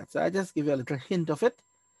more into that. So I just give you a little hint of it,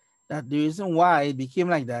 that the reason why it became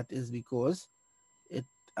like that is because it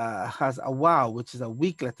has a wow, which is a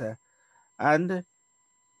weak letter, and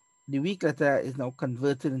the weak letter is now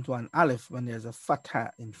converted into an aleph when there's a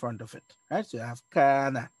fatha in front of it, right? So you have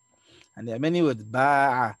kana, and there are many words,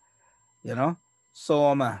 ba'a,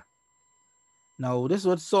 soma. Now, this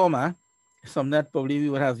word soma is something that probably we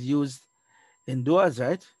would have used in duas,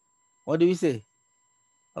 right? What do we say?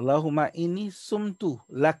 Allahumma inni sumtu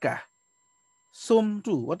laka.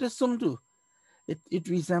 Sumtu. What is sumtu? It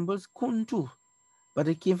resembles kuntu, but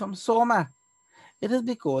it came from soma. It is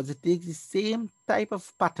because it takes the same type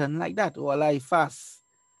of pattern like that, or I fast.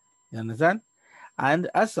 You understand? And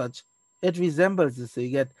as such, it resembles this. So you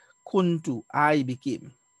get kuntu, I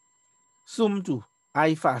became. Sumtu,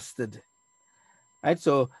 I fasted. Right?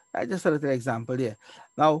 So I just a little example here.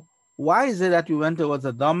 Now, why is it that we went towards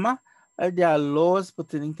the Dhamma? Well, there are laws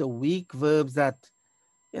pertaining to weak verbs that,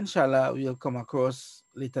 inshallah, we'll come across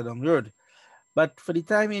later down the road. But for the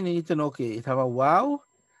time you need to know, okay, it have a wow.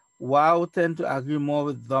 Wow tend to agree more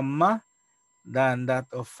with Dhamma than that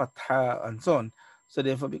of Fatha and so on. So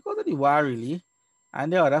therefore, because of the wow really,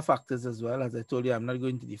 and there are other factors as well, as I told you, I'm not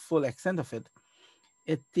going to the full extent of it,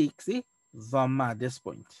 it takes a Dhamma at this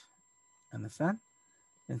point. Understand?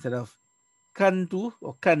 Instead of kantu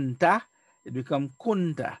or kanta, it becomes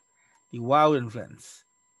kunta. The wow influences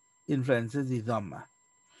the dhamma.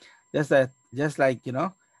 Just like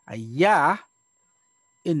a ya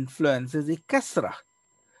influences the kasra.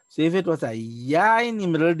 So if it was a ya in the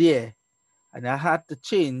middle there and I had to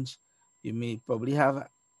change, you may probably have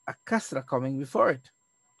a kasra coming before it.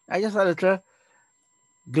 I just had a little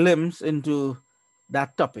glimpse into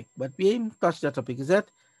that topic, but we ain't touched that topic. Is that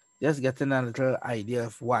just getting a little idea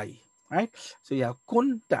of why, right? So you have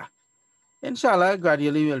kunta. Inshallah,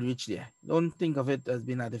 gradually we'll reach there. Don't think of it as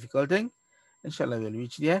being a difficult thing. Inshallah, we'll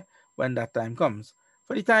reach there when that time comes.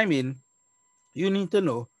 For the time being, you need to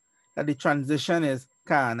know that the transition is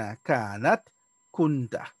kana, kanat,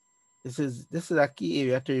 kunta. This is a key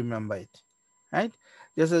area to remember it, right?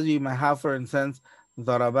 Just as you might have, for instance,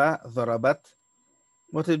 daraba, darabat.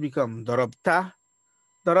 What will it become? Darabta,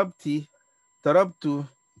 darabti, darabtu,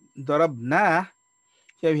 darabna.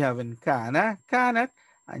 Here we have in kana, kanat,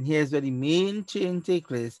 and here's where the main change takes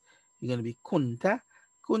place. You're going to be kunta,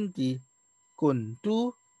 kunti,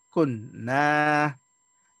 kuntu, kunna.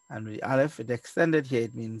 And with the aleph, it extended here,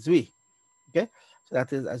 it means we. Okay, so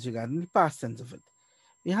that is as regarding the past tense of it.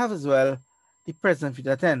 We have as well the present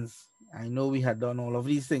future tense. I know we had done all of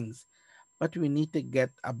these things, but we need to get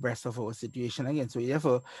abreast of our situation again. So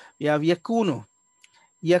therefore, we have yakunu.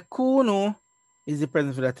 Yakunu is the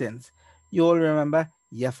present future tense. You all remember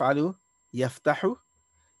yafalu, yaftahu.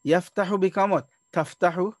 Yaftahu become what?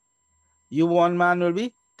 Taftahu. You one man will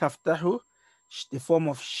be taftahu. The form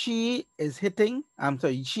of she is hitting. I'm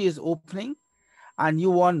sorry, she is opening. And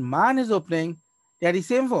you one man is opening. They are the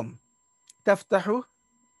same form. Taftahu,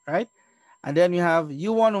 right? And then you have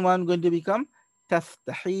you one woman going to become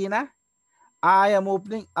taftahina. I am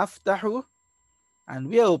opening aftahu. And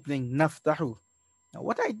we are opening naftahu. Now,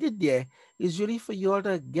 what I did there is really for you all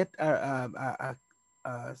to get a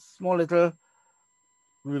small little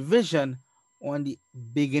revision on the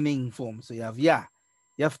beginning form. So you have ya,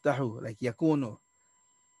 yaftahu, like yakunu,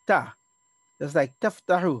 ta, just like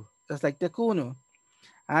taftahu, just like takunu.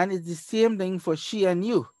 And it's the same thing for she and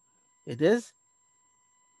you. It is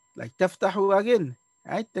like taftahu again,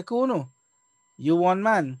 right? Takunu, you one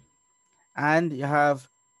man. And you have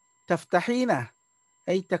taftahina,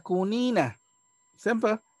 ay takunina.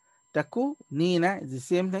 Simple. Takunina is the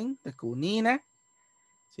same thing, takunina.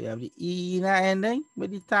 So you have the ina ending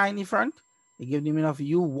with the tiny front. They give the meaning of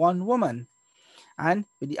you one woman. And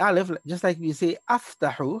with the aleph, just like we say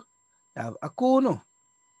aftahu, you have akunu.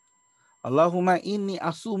 Allahumma inni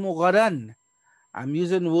asumu ghadan. I'm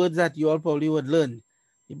using words that you all probably would learn.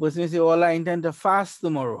 The person will say, oh, I intend to fast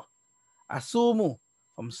tomorrow. Asumu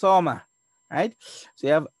from soma, right? So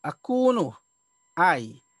you have akunu,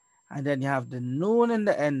 I. And then you have the noon in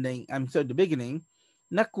the ending, I'm sorry, the beginning,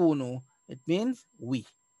 nakunu, it means we.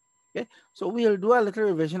 Okay, so we'll do a little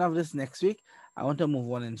revision of this next week. I want to move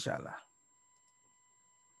on, inshallah.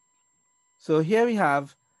 So here we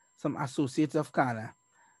have some associates of kana.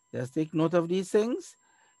 Just take note of these things.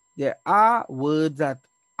 There are words that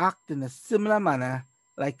act in a similar manner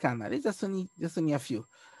like kana. These are just only a few.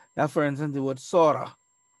 Now, for instance, the word sora.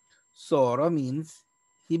 Sora means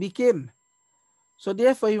he became. So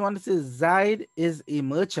therefore, you want to say Zaid is a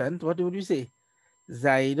merchant. What would you say?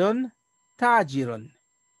 Zaidun tajirun.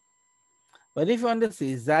 But if you want to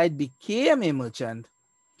say Zaid became a merchant,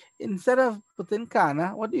 instead of putting kana,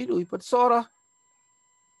 what do? You put sora.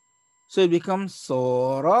 So it becomes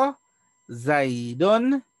sora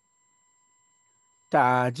Zaidun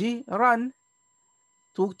tajiran.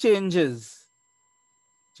 Two changes.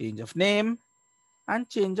 Change of name and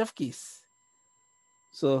change of case.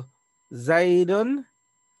 So Zaidun,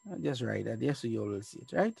 I'll just write that there so you all will see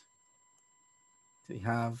it, right? So we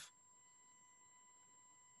have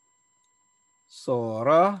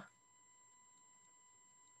Sora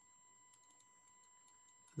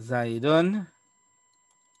Zaidun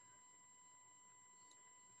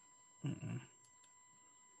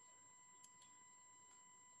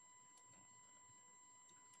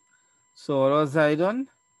Sora Zaidun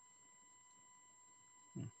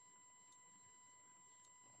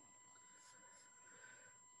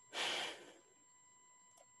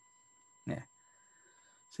yeah.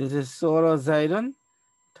 So it is Sora Zaidun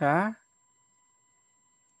Ta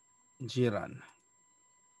Jiran.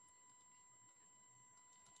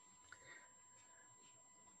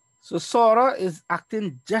 So Sora is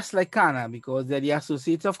acting just like Kana because they're the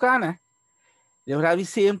associates of Kana. They would have the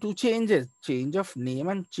same two changes, change of name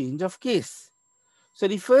and change of case. So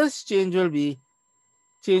the first change will be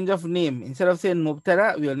change of name. Instead of saying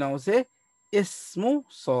Mubtada, we will now say Ismu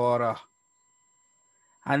Sora.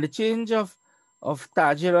 And the change of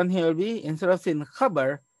Tajiran here will be, instead of saying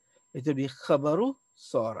Khabar, it will be Khabaru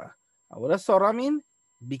Sora. What does Sora mean?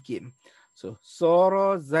 Became. So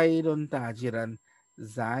Sora Zaidun Tajiran.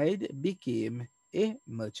 Zaid became a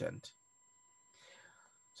merchant.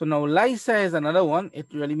 So now Laisa is another one. It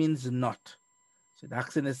really means not. So it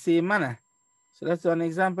acts in the same manner. So let's do an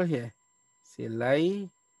example here. Say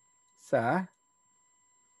Laisa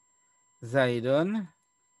Zaidun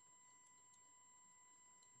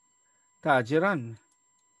tajiran.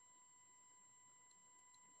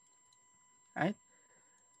 Right?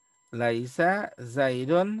 Laisa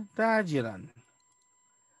Zaidun tajiran.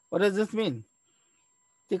 What does this mean?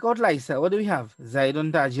 Take out Laisa. What do we have?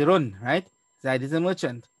 Zaidun tajirun, right? Zaid is a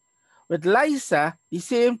merchant. With Laisa, the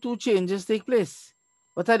same two changes take place.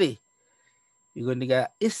 What are they? You're going to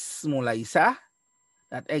get Ismu Laisa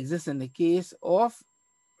that exists in the case of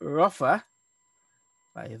Rafa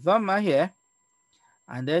by Dhamma here.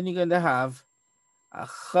 And then you're going to have a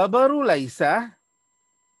Khabaru Laisa,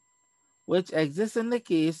 which exists in the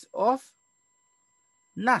case of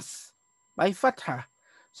Nas by Fatha.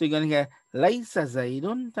 So you're going to get Laisa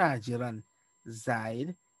Zaidun Tajiran.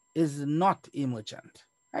 Zaid is not a merchant.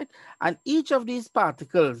 Right? And each of these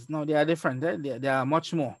particles, now they are different, there are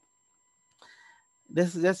much more.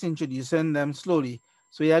 This is just introducing them slowly.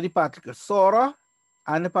 So you have the particle Sora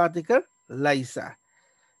and the particle Laisa.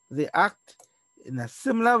 They act in a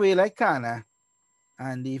similar way like Kana,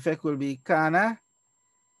 and the effect will be Kana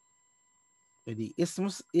with the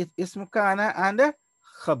Ismu Kana and the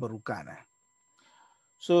Khabaru Kana.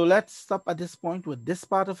 So let's stop at this point with this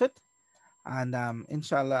part of it, and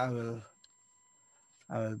inshallah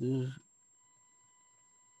I will do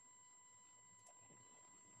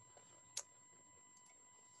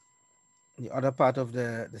the other part of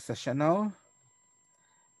the session now.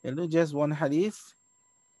 We'll do just one hadith,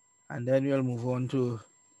 and then we'll move on to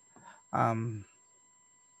the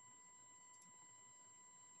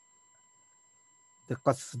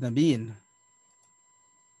Qasas Nabiyin.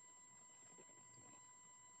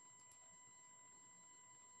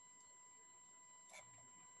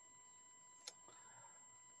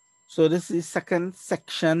 So this is second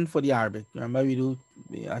section for the Arabic. Remember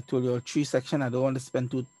I told you 3 sections. I don't want to spend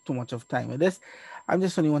too much of time with this. I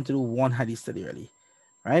just only want to do one hadith study really,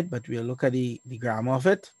 right? But we'll look at the grammar of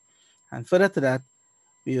it. And further to that,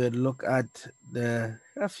 we would look at a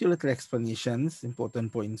few little explanations,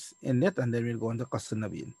 important points in it, and then we'll go on to Qasas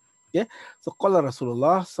Nabiyin. Okay? So Qala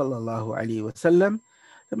Rasulullah sallallahu alayhi wa sallam,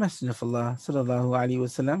 the Messenger of Allah sallallahu alayhi wa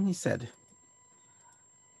sallam, he said,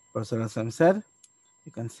 Rasulullah said,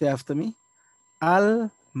 you can say after me, Al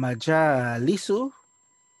majalisu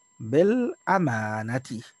bil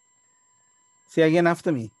amanati. Say again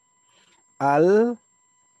after me. Al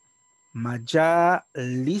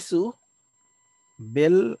majalisu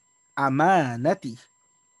bil amanati.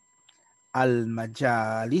 Al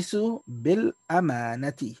majalisu bil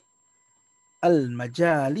amanati. Al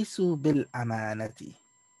majalisu bil amanati.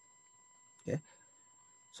 Okay.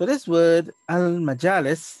 So this word al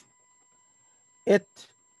majalis, it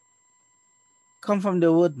comes from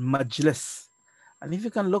the word majlis. And if you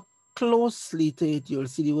can look closely to it, you'll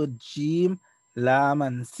see the word jim, lam,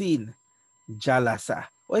 and sin. Jalasa.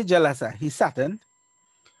 What is jalasa? He sat in.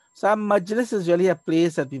 So a majlis is really a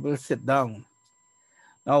place that people sit down.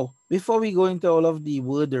 Now, before we go into all of the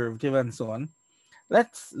word derivative and so on,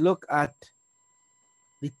 let's look at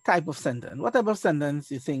the type of sentence. What type of sentence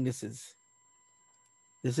you think this is?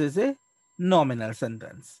 This is a nominal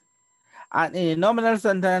sentence. And in a nominal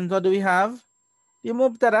sentence, what do we have? The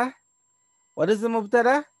mubtada. What is the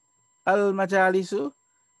mubtada? Al majalisu,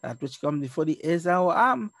 that which comes before the is or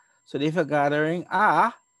am. So if you're gathering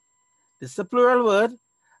this is a plural word,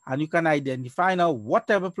 and you can identify now what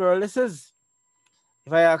type of plural this is.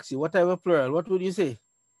 If I ask you what type of plural, what would you say?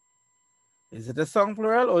 Is it a song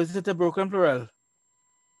plural or is it a broken plural?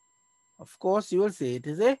 Of course, you will say it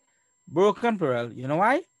is a broken plural. You know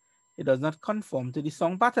why? It does not conform to the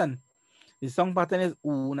song pattern. The song pattern is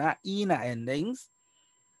una, ina endings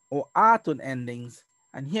or atun endings.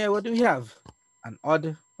 And here, what do we have? An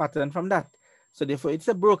odd pattern from that. So therefore, it's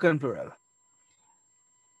a broken plural.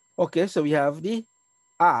 Okay, so we have the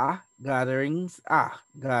gatherings,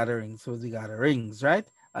 gatherings. So the gatherings, right?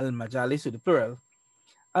 Al-majalisu, the plural.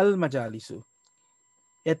 Al-majalisu.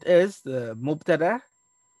 It is the mubtada,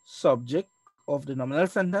 subject of the nominal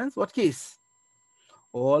sentence. What case?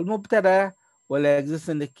 All mubtada will exist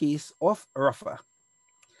in the case of rafa.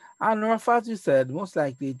 And rafa, as you said, most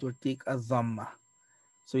likely it will take a dhamma.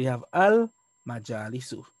 So we have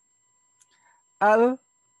al-majalisu. Al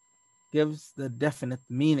gives the definite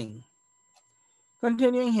meaning.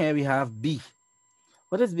 Continuing here, we have B.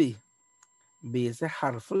 What is B? B is a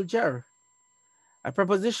harful jar, a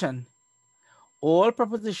preposition. All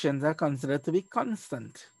prepositions are considered to be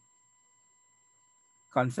constant.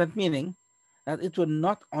 Constant meaning that it will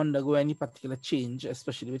not undergo any particular change,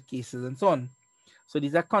 especially with cases and so on. So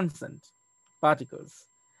these are constant particles.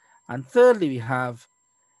 And thirdly, we have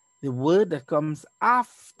the word that comes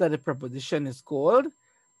after the preposition is called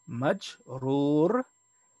majroor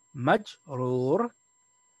majroor,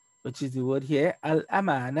 which is the word here,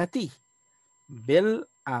 al-amanati, bil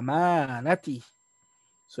amanati.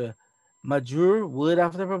 So majrur, word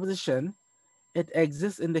after preposition, it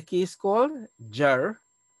exists in the case called jar,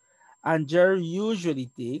 and jar usually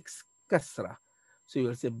takes kasra. So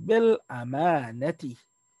you'll say bil amanati,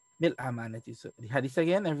 bil amanati. So the hadith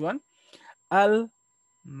again, everyone. Al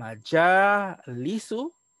majalisu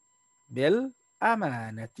bil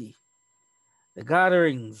amanati. The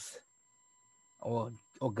gatherings or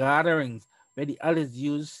gatherings where the al is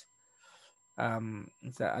used,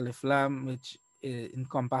 it's a alif lam which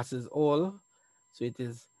encompasses all. So it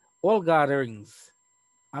is all gatherings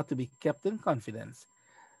are to be kept in confidence.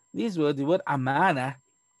 These words, the word amana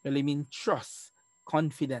really mean trust,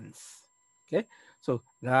 confidence. Okay, so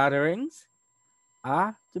gatherings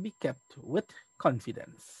are to be kept with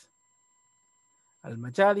confidence. Al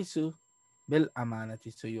majalisu bil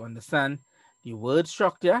amanati. So you understand the word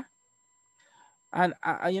structure, and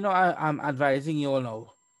I'm advising you all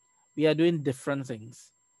now. We are doing different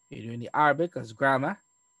things. We're doing the Arabic as grammar.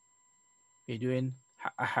 We're doing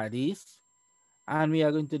a hadith, and we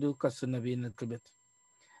are going to do Kasunabi in a little bit.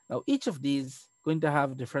 Now, each of these going to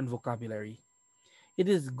have different vocabulary. It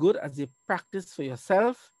is good as a practice for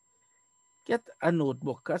yourself. Get a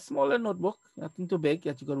notebook, a smaller notebook, nothing too big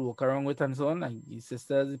that you can walk around with and so on. Like your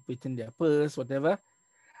sisters put in their purse, whatever.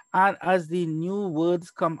 And as the new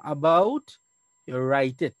words come about, you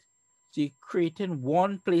write it. So you're creating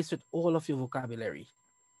one place with all of your vocabulary.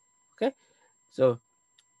 Okay, so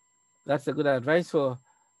that's a good advice for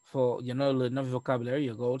learning vocabulary.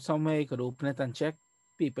 You go out somewhere, you could open it and check,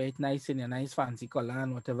 paper it nice in a nice fancy color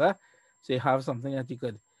and whatever. So you have something that you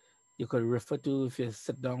could refer to if you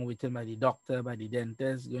sit down waiting by the doctor, by the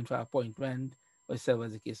dentist, going for an appointment, whatever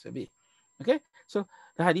the case may be. Okay, so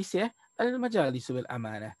the hadith here, al majalisu bil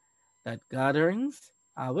amana, that gatherings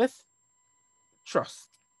are with trust.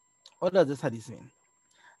 What does this hadith mean?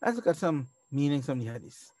 Let's look at some meanings from the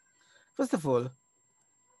hadith. First of all,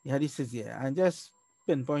 the hadith says here, and just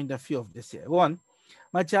pinpoint a few of this here. One,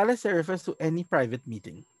 majalis refers to any private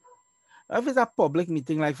meeting. If it's a public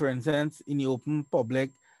meeting, like for instance, in the open public,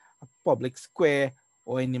 a public square,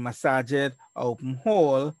 or in the masajid, or open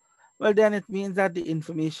hall, well, then it means that the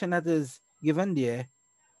information that is given there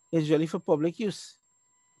is really for public use.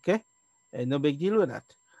 Okay? And no big deal with that.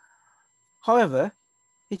 However,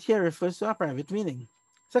 it here refers to a private meaning.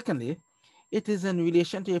 Secondly, it is in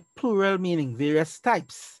relation to a plural meaning, various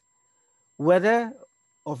types, whether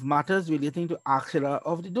of matters relating to akhirah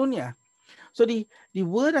of the dunya. So the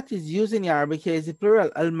word that is used in Arabic here is the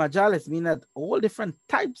plural, al-majalis, meaning that all different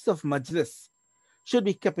types of majlis should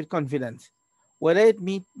be kept with confidence. Whether it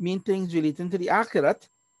mean things relating to the akhirat,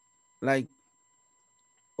 like,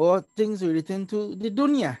 or things relating to the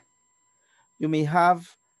dunya. You may have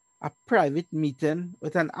a private meeting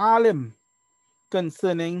with an alim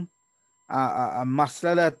concerning a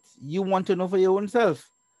masla that you want to know for your own self.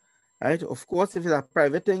 Right? Of course, if it's a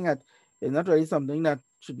private thing that is not really something that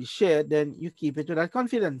should be shared, then you keep it with that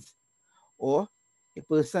confidence. Or a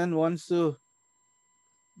person wants to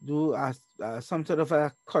do some sort of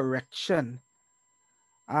a correction,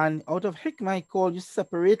 and out of hikmah, he called you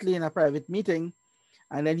separately in a private meeting,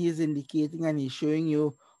 and then he's indicating and he's showing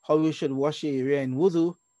you how you should wash your area in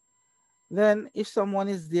wudu. Then, if someone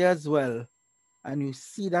is there as well, and you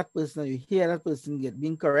see that person, or you hear that person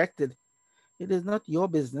being corrected, it is not your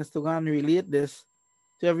business to go and relate this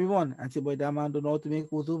to everyone and say, boy, that man don't know how to make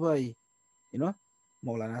wudu, boy. You know,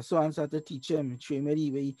 Maulana so and so to teach him, show him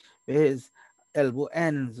where his elbow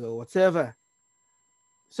ends or whatever.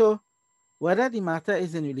 So, whether the matter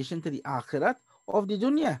is in relation to the akhirat or of the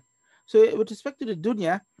dunya. So, with respect to the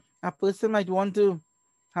dunya, a person might want to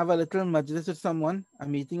have a little majlis with someone, a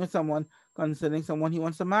meeting with someone concerning someone he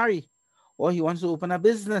wants to marry, or he wants to open a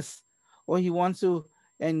business, or he wants to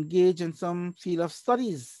engage in some field of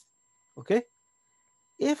studies. Okay?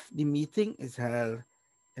 If the meeting is held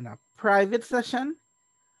in a private session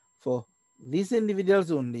for these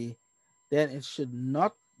individuals only, then it should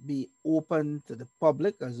not be open to the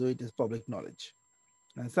public as though it is public knowledge.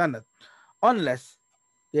 Understand that? Unless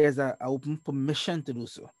there's an open permission to do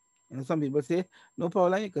so. Some people say, no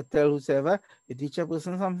problem, you could tell whoever, you teach a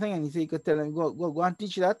person something, and you say you could tell them, go and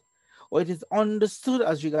teach that. Or it is understood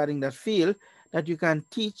as regarding that field that you can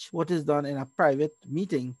teach what is done in a private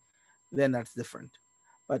meeting, then that's different.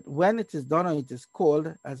 But when it is done or it is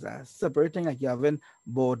called as a separate thing, like you're having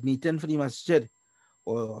board meeting for the masjid,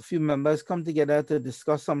 or a few members come together to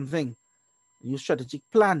discuss something, new strategic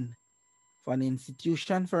plan for an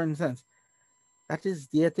institution, for instance, that is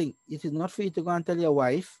their thing. It is not for you to go and tell your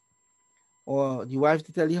wife, or the wife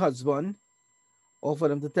to tell the husband, or for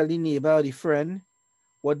them to tell the neighbor or the friend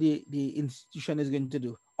what the institution is going to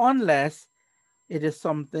do, unless it is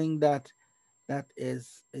something that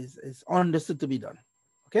is understood to be done.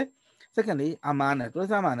 Okay. Secondly, amanat. What is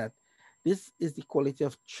amanat? This is the quality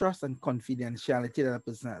of trust and confidentiality that a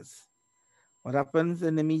person has. What happens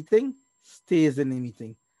in the meeting stays in the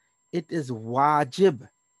meeting. It is wajib,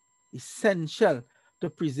 essential to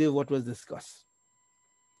preserve what was discussed.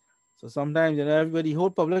 So sometimes, everybody,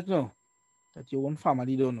 whole public know that your own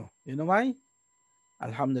family don't know. You know why?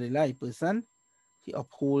 Alhamdulillah, a person, he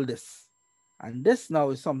uphold this. And this now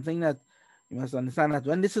is something that you must understand, that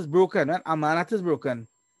when this is broken, when amanat is broken,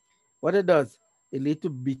 what it does, it leads to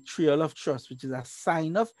betrayal of trust, which is a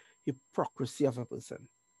sign of hypocrisy of a person.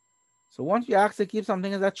 So once you ask to keep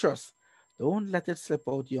something as a trust, don't let it slip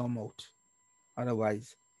out your mouth.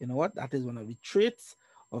 Otherwise, you know what? That is one of the traits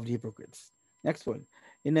of the hypocrites. Next point.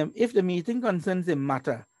 If the meeting concerns a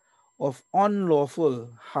matter of unlawful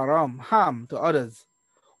harm to others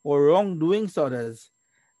or wrongdoings to others,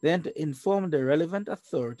 then to inform the relevant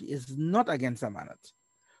authority is not against amanat.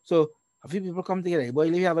 So a few people come together, boy,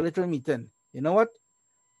 we have a little meeting. You know what?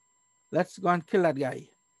 Let's go and kill that guy.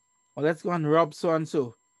 Or let's go and rob so and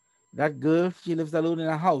so. That girl, she lives alone in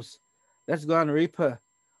a house. Let's go and rape her.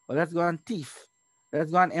 Or let's go and thief.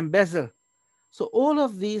 Let's go and embezzle. So all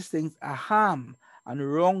of these things are harm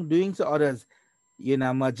and wrongdoing to others in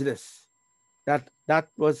a majlis. That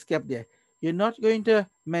was kept there. You're not going to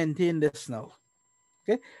maintain this now.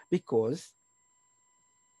 Okay? Because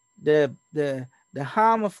the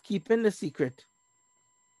harm of keeping the secret,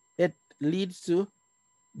 it leads to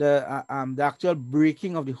the actual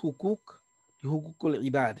breaking of the hukukul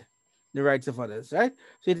ibad, the rights of others, right?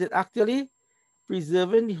 So it is actually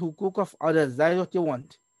preserving the hukuk of others. That is what you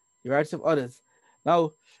want, the rights of others.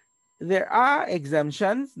 Now, there are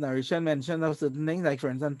exemptions. Narration mentions of certain things, like for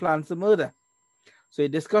instance, plans to murder. So you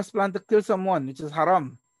discuss plan to kill someone, which is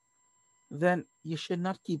haram. Then you should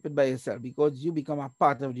not keep it by yourself, because you become a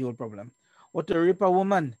part of the whole problem. Or to rape a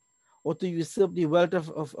woman, or to usurp the wealth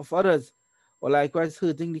of others, or likewise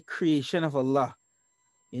hurting the creation of Allah.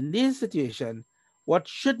 In this situation, what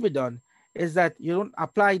should be done is that you don't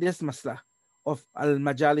apply this masla of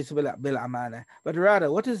al-majalis bil amana, but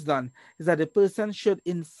rather what is done is that the person should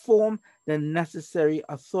inform the necessary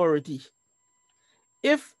authority.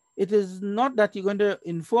 If it is not that you're going to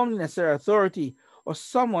inform the necessary authority or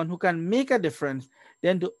someone who can make a difference,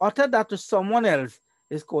 then to utter that to someone else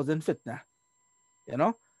is causing fitna.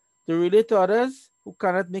 To relate to others who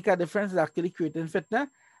cannot make a difference is actually creating fitna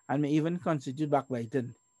and may even constitute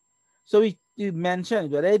backbiting. So we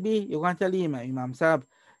mentioned, whether it be you can tell Imam Sahib,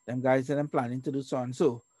 them guys that I'm planning to do so and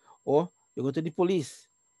so, or you go to the police,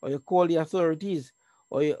 or you call the authorities,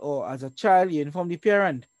 or as a child you inform the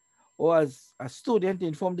parent, or as a student you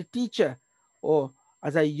inform the teacher, or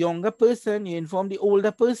as a younger person you inform the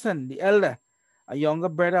older person, the elder, a younger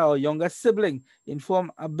brother or younger sibling,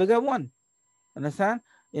 inform a bigger one. Understand?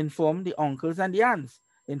 Inform the uncles and the aunts,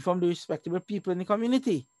 inform the respectable people in the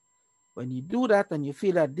community. When you do that and you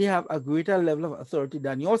feel that they have a greater level of authority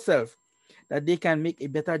than yourself, that they can make a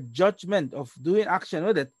better judgment of doing action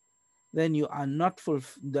with it, then you are not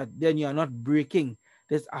breaking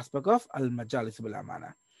this aspect of al-majalis bil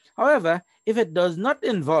amana. However, if it does not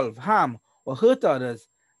involve harm or hurt others,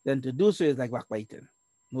 then to do so is like backbiting.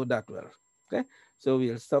 Know that well. Okay, so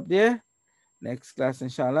we'll stop there. Next class,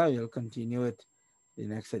 inshallah, we'll continue with the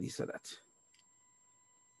next hadith of that.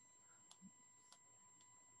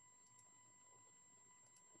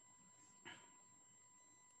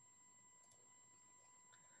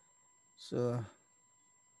 So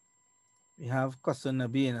we have Qasan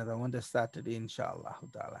Nabi that I want to start today, inshallah.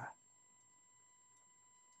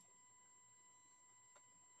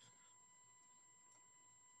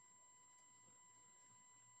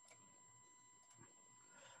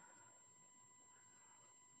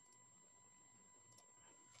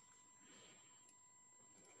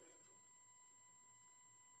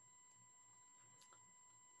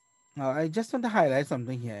 Now, I just want to highlight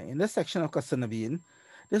something here. In this section of Qasan Nabi,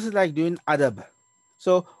 this is like doing adab.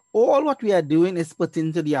 So all what we are doing is put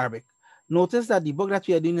into the Arabic. Notice that the book that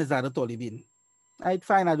we are doing is Zadat Tolibin. I'd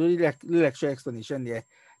find a little extra explanation there.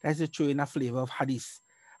 That's to throw in a flavor of hadith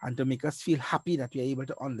and to make us feel happy that we are able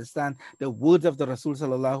to understand the words of the Rasul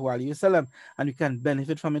Sallallahu Alaihi Wasallam, and we can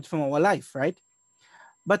benefit from it from our life, right?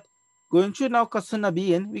 But going through now Qasan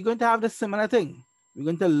Nabiyin, we're going to have the similar thing. We're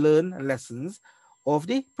going to learn lessons of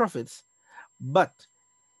the prophets, but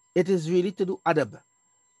it is really to do adab,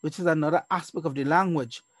 which is another aspect of the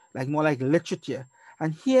language, like more like literature.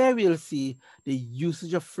 And here we'll see the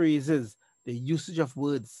usage of phrases, the usage of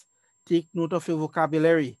words. Take note of your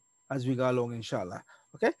vocabulary, as we go along, inshallah.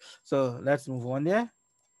 Okay, so let's move on there.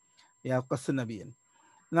 We have Qasanabiyin.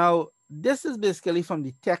 Now, this is basically from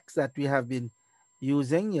the text that we have been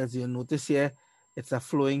using. As you notice here, it's a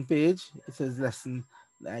flowing page. It says lesson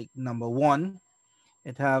like number 1.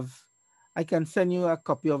 It have, I can send you a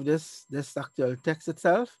copy of this actual text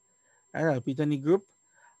itself. I'll put it in the group,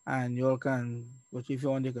 and you all can, which if you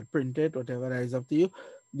want, you could print it, whatever that is up to you.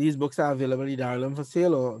 These books are available in Darlem for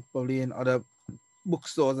sale or probably in other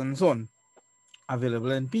bookstores and so on.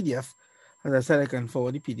 Available in PDF. As I said, I can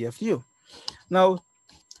forward the PDF to you. Now,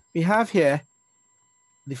 we have here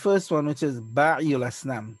the first one, which is Ba'il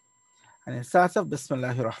Asnam. And it starts off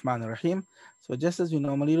Bismillahir Rahmanir Rahim. So just as we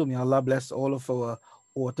normally do, may Allah bless all of our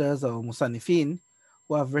authors or Musannifin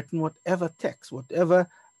who have written whatever text, whatever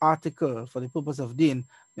article for the purpose of deen.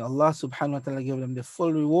 May Allah subhanahu wa ta'ala give them the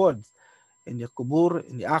full rewards in the kubur,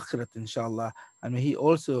 in the akhirat, inshallah. And may He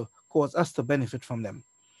also cause us to benefit from them.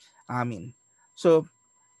 Ameen. So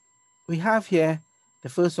we have here the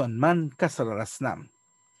first one, Man Kasar al-Asnam.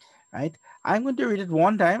 Right? I'm going to read it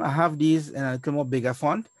one time. I have these in a little more bigger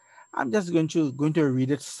font. I'm just going to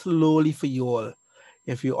read it slowly for you all.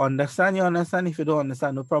 If you understand, you understand. If you don't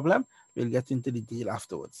understand, no problem. We'll get into the detail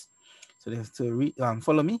afterwards. So to read,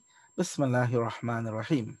 follow me. Bismillahir Rahmanir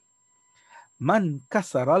Rahim. Man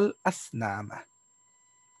kasara al-asnama.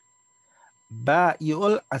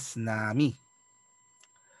 Ba'i'ul asnami.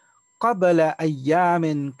 قبل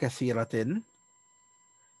أيام كثيرة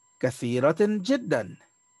جدا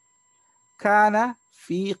كان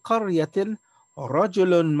في قرية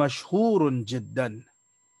رجل مشهور جدا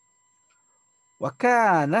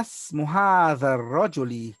وكان اسم هذا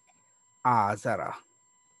الرجل آزر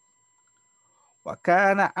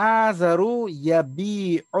وكان آزر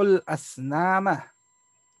يبيع الأصنام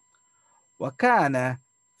وكان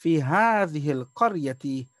في هذه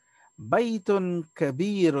القرية بيت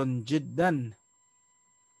كبير جدا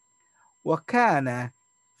وكان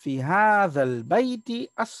في هذا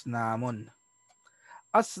البيت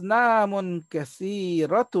أصنام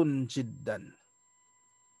كثيرة جدا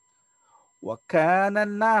وكان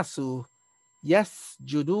الناس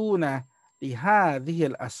يسجدون لهذه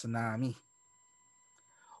الأصنام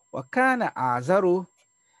وكان آزر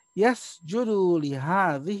يسجد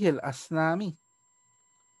لهذه الأصنام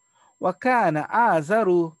وكان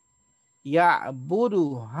آزر يعبد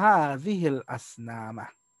هذه الأصنام.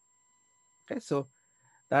 Okay, so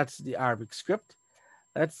that's the Arabic script.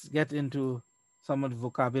 Let's get into some of the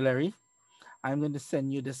vocabulary. I'm going to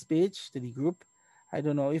send you this page to the group. I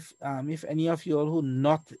don't know if any of you all who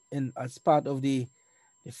not in as part of the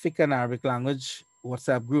Fiqh and Arabic language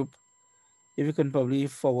WhatsApp group, if you can probably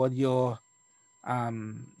forward your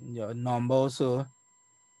number also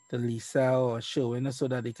to Lisa or Sherwin so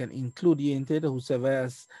that they can include you into it, whoever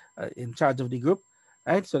is in charge of the group,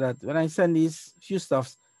 right? So that when I send these few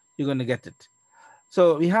stuffs, you're going to get it.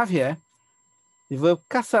 So we have here the verb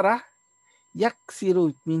kasara, yaksiru,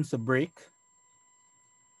 it means to break.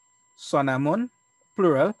 Sonamun,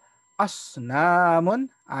 plural. Asnamun,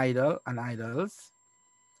 idol and idols.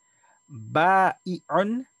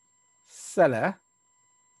 Ba'i'un, seller.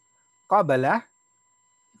 Qabala,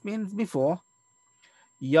 it means before.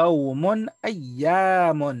 Yawmun,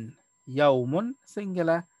 ayyamun. Yawmun,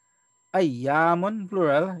 singular. Ayyamun,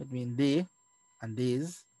 plural, it means day and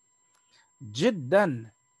days.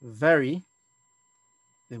 Jiddan, very.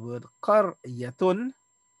 The word qaryatun,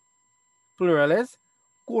 plural is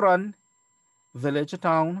Quran, village or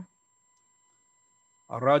town.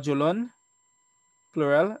 Rajulun,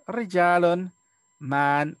 plural. Rijalun,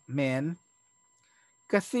 man, men.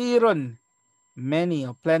 Kathirun, many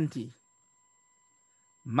or plenty.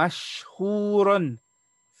 Mashhurun,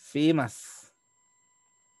 famous.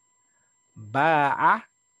 Ba'a,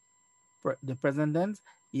 the present tense.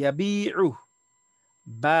 Yabi'u,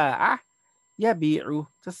 ba'a, yabi'u,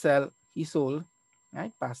 to sell, he sold,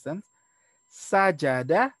 right, past tense.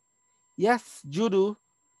 Sajada, yasjudu,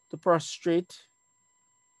 to prostrate.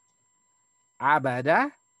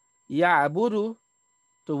 Abada, ya'budu,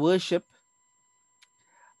 to worship.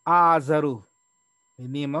 Azaru, the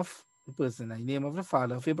name of the person, the name of the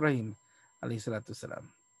father of Ibrahim, alayhi salatu salam.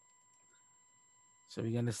 So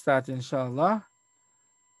we're going to start, inshallah.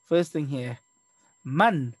 First thing here,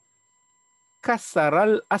 man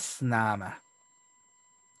kasaral asnama.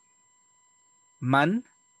 Man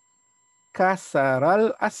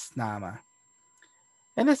kasaral asnama.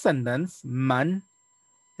 In a sentence, man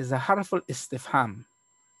is a harful istifham.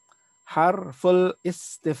 Harful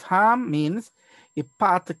istifham means a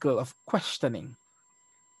particle of questioning.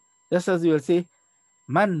 Just as you will say,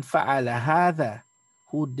 man fa'ala hadha,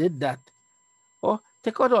 who did that? Or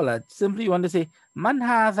take out all that. Simply you want to say, Man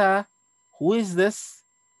hadha, who is this?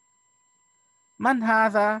 Man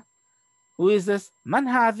hadha, who is this? Man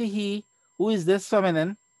hadhihi, who is this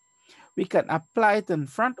feminine? We can apply it in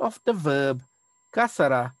front of the verb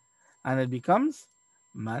kasara, and it becomes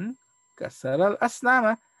man kasara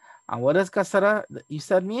al-asnama. And what does kasara, you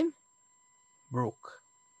said, mean? Broke.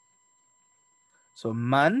 So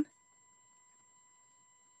man,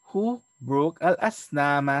 who broke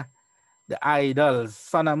al-asnama, the idols,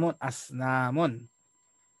 sanamun, asnamun.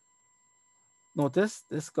 Notice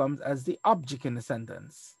this comes as the object in the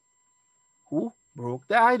sentence. Who broke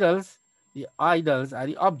the idols? The idols are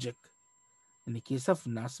the object. In the case of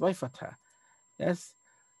nas by fatha. Yes,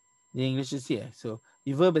 the English is here. So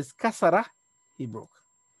the verb is kasara, he broke.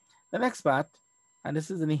 The next part, and this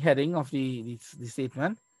is in the heading of the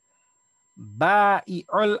statement,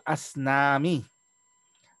 ba'i'ul asnami.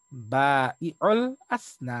 Ba'i'ul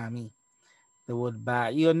asnami. The word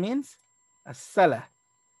ba'i'un means a seller.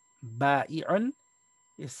 Ba'i'un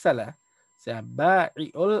is seller. So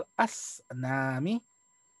ba'i'ul asnami,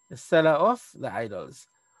 the seller of the idols.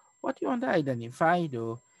 What you want to identify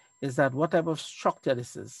though is that what type of structure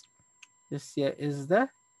this is. This here is the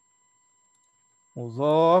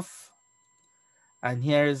mudhaf, and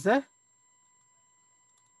here is the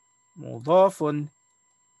mudhafun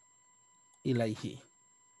ilayhi.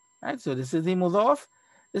 Right, so this is the mudhaf,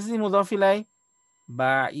 this is the mudhaf ilayhi,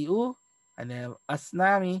 ba'i'u, and then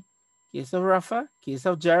asnami, case of rafa, case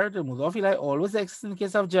of jar, the mudhaf ilayhi always exists in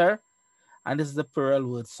case of jar, and this is the plural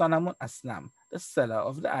word sanamun asnam, the seller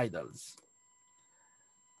of the idols.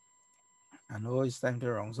 I know it's time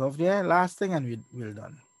to round off there. Last thing, and we're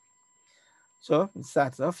done. So it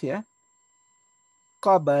starts off here.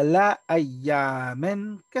 قبل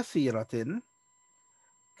أيام كثيرة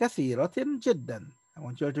كثيرة جدا. I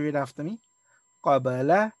want you all to read after me.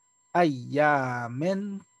 قبل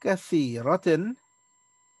أيام كثيرة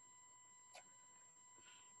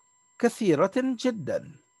كثيرة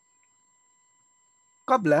جدا.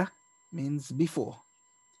 قبل means before.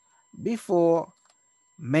 Before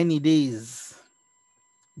many days.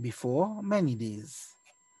 Before many days.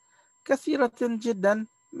 كثيرة جدا,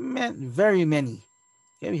 very many.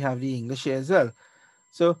 Okay, we have the English here as well.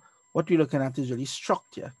 So what we're looking at is really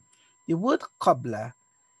structure. The word qabla,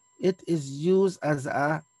 it is used as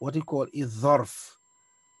a what we call a dharf,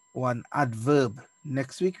 or an adverb.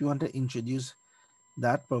 Next week we want to introduce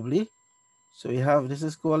that probably. So we have, this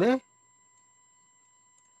is called a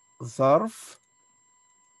dharf.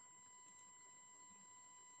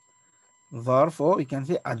 Dharf, or we can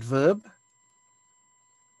say adverb.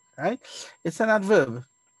 Right? It's an adverb.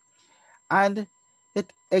 And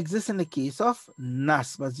it exists in the case of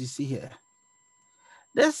nasb, as you see here.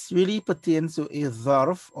 This really pertains to a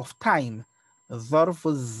zarf of time.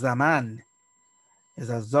 Zarf zaman is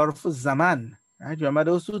a zarf zaman. Right? Remember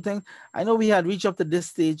those two things? I know we had reached up to this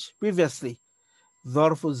stage previously.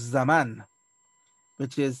 Zarf zaman,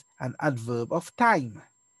 which is an adverb of time.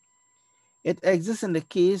 It exists in the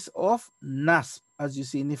case of nasb, as you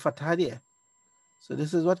see in the fatha here. So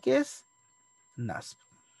this is what case? Nasb.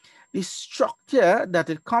 The structure that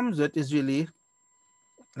it comes with is really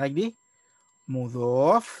like the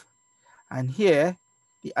mudhaf, and here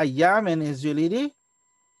the ayamin is really the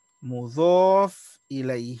mudhaf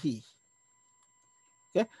ilayhi.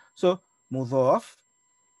 Okay, so mudhaf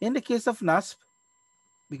in the case of nasb,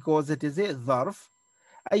 because it is a dharf,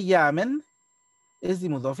 ayamin is the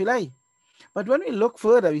mudhaf ilayhi. But when we look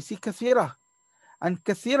further, we see kathira, and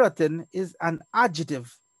kathiratin is an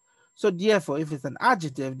adjective. So therefore, if it's an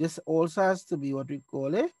adjective, this also has to be what we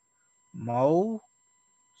call a mawsuf.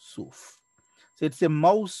 So it's a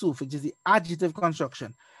mawsuf, which is the adjective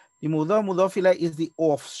construction. The mudhaf mudhaf is the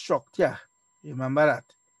off structure. Remember that,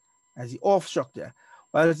 as the off structure.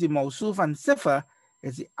 While the mawsuf and sifa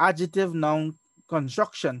is the adjective noun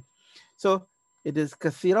construction. So it is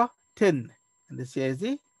kathira tin, and this here is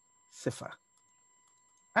the sifa.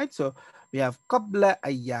 Right, so we have qabla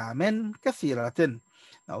ayyamin kathiratin.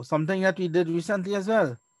 Now something that we did recently as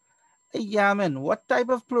well. Ayyamin, what type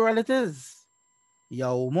of plural it is?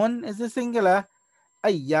 Yawmun is the singular,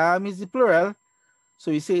 ayyam is the plural.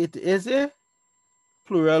 So we say it is a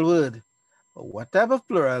plural word. But what type of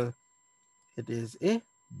plural? It is a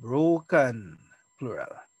broken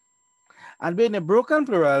plural. And being a broken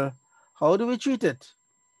plural, how do we treat it?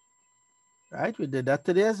 Right, we did that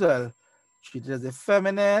today as well. Treat it as a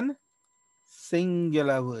feminine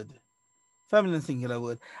singular word. Feminine singular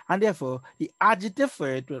word. And therefore, the adjective for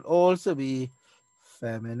it will also be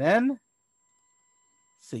feminine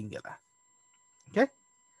singular. Okay?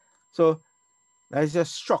 So, that is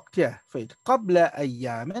just structure for it. قبل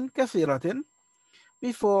أيام كثيرة.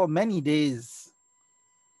 before many days.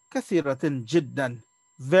 كثيرة جدا,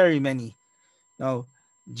 very many. Now,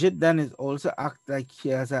 jiddan is also act like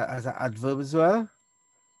here as an adverb as well,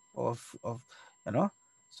 of you know.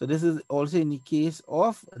 So this is also in the case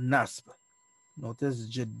of nasb. Notice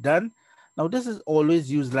jiddan. Now this is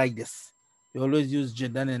always used like this. We always use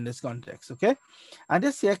jiddan in this context, okay? And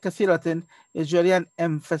this here kathiratin is really an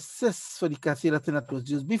emphasis for the kathiratin that was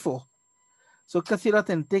used before. So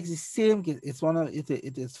kathiratin takes the same case. It's one of it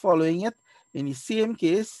is following it in the same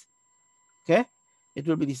case. Okay, it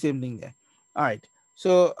will be the same thing there. All right.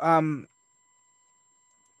 So I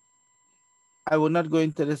will not go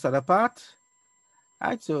into this other part. All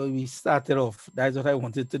right, so we started off. That's what I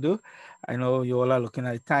wanted to do. I know you all are looking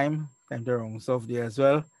at time to round off there as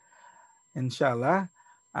well. Inshallah.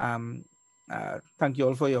 Um, thank you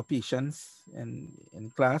all for your patience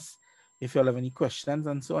in class. If you all have any questions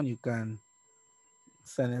and so on, you can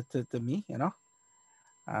send it to me.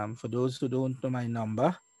 For those who don't know my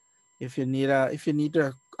number, if you need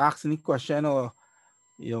to ask any question, or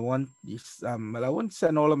you want this, well, I won't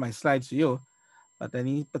send all of my slides to you, but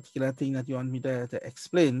any particular thing that you want me to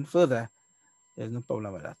explain further, there's no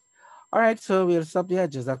problem with that. All right, so we'll stop there.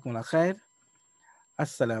 Jazakumullah khair.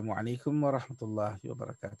 Assalamu alaikum wa rahmatullahi wa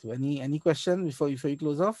barakatuh. Any question before you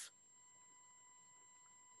close off?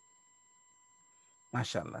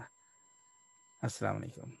 MashaAllah. Assalamu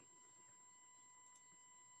alaikum.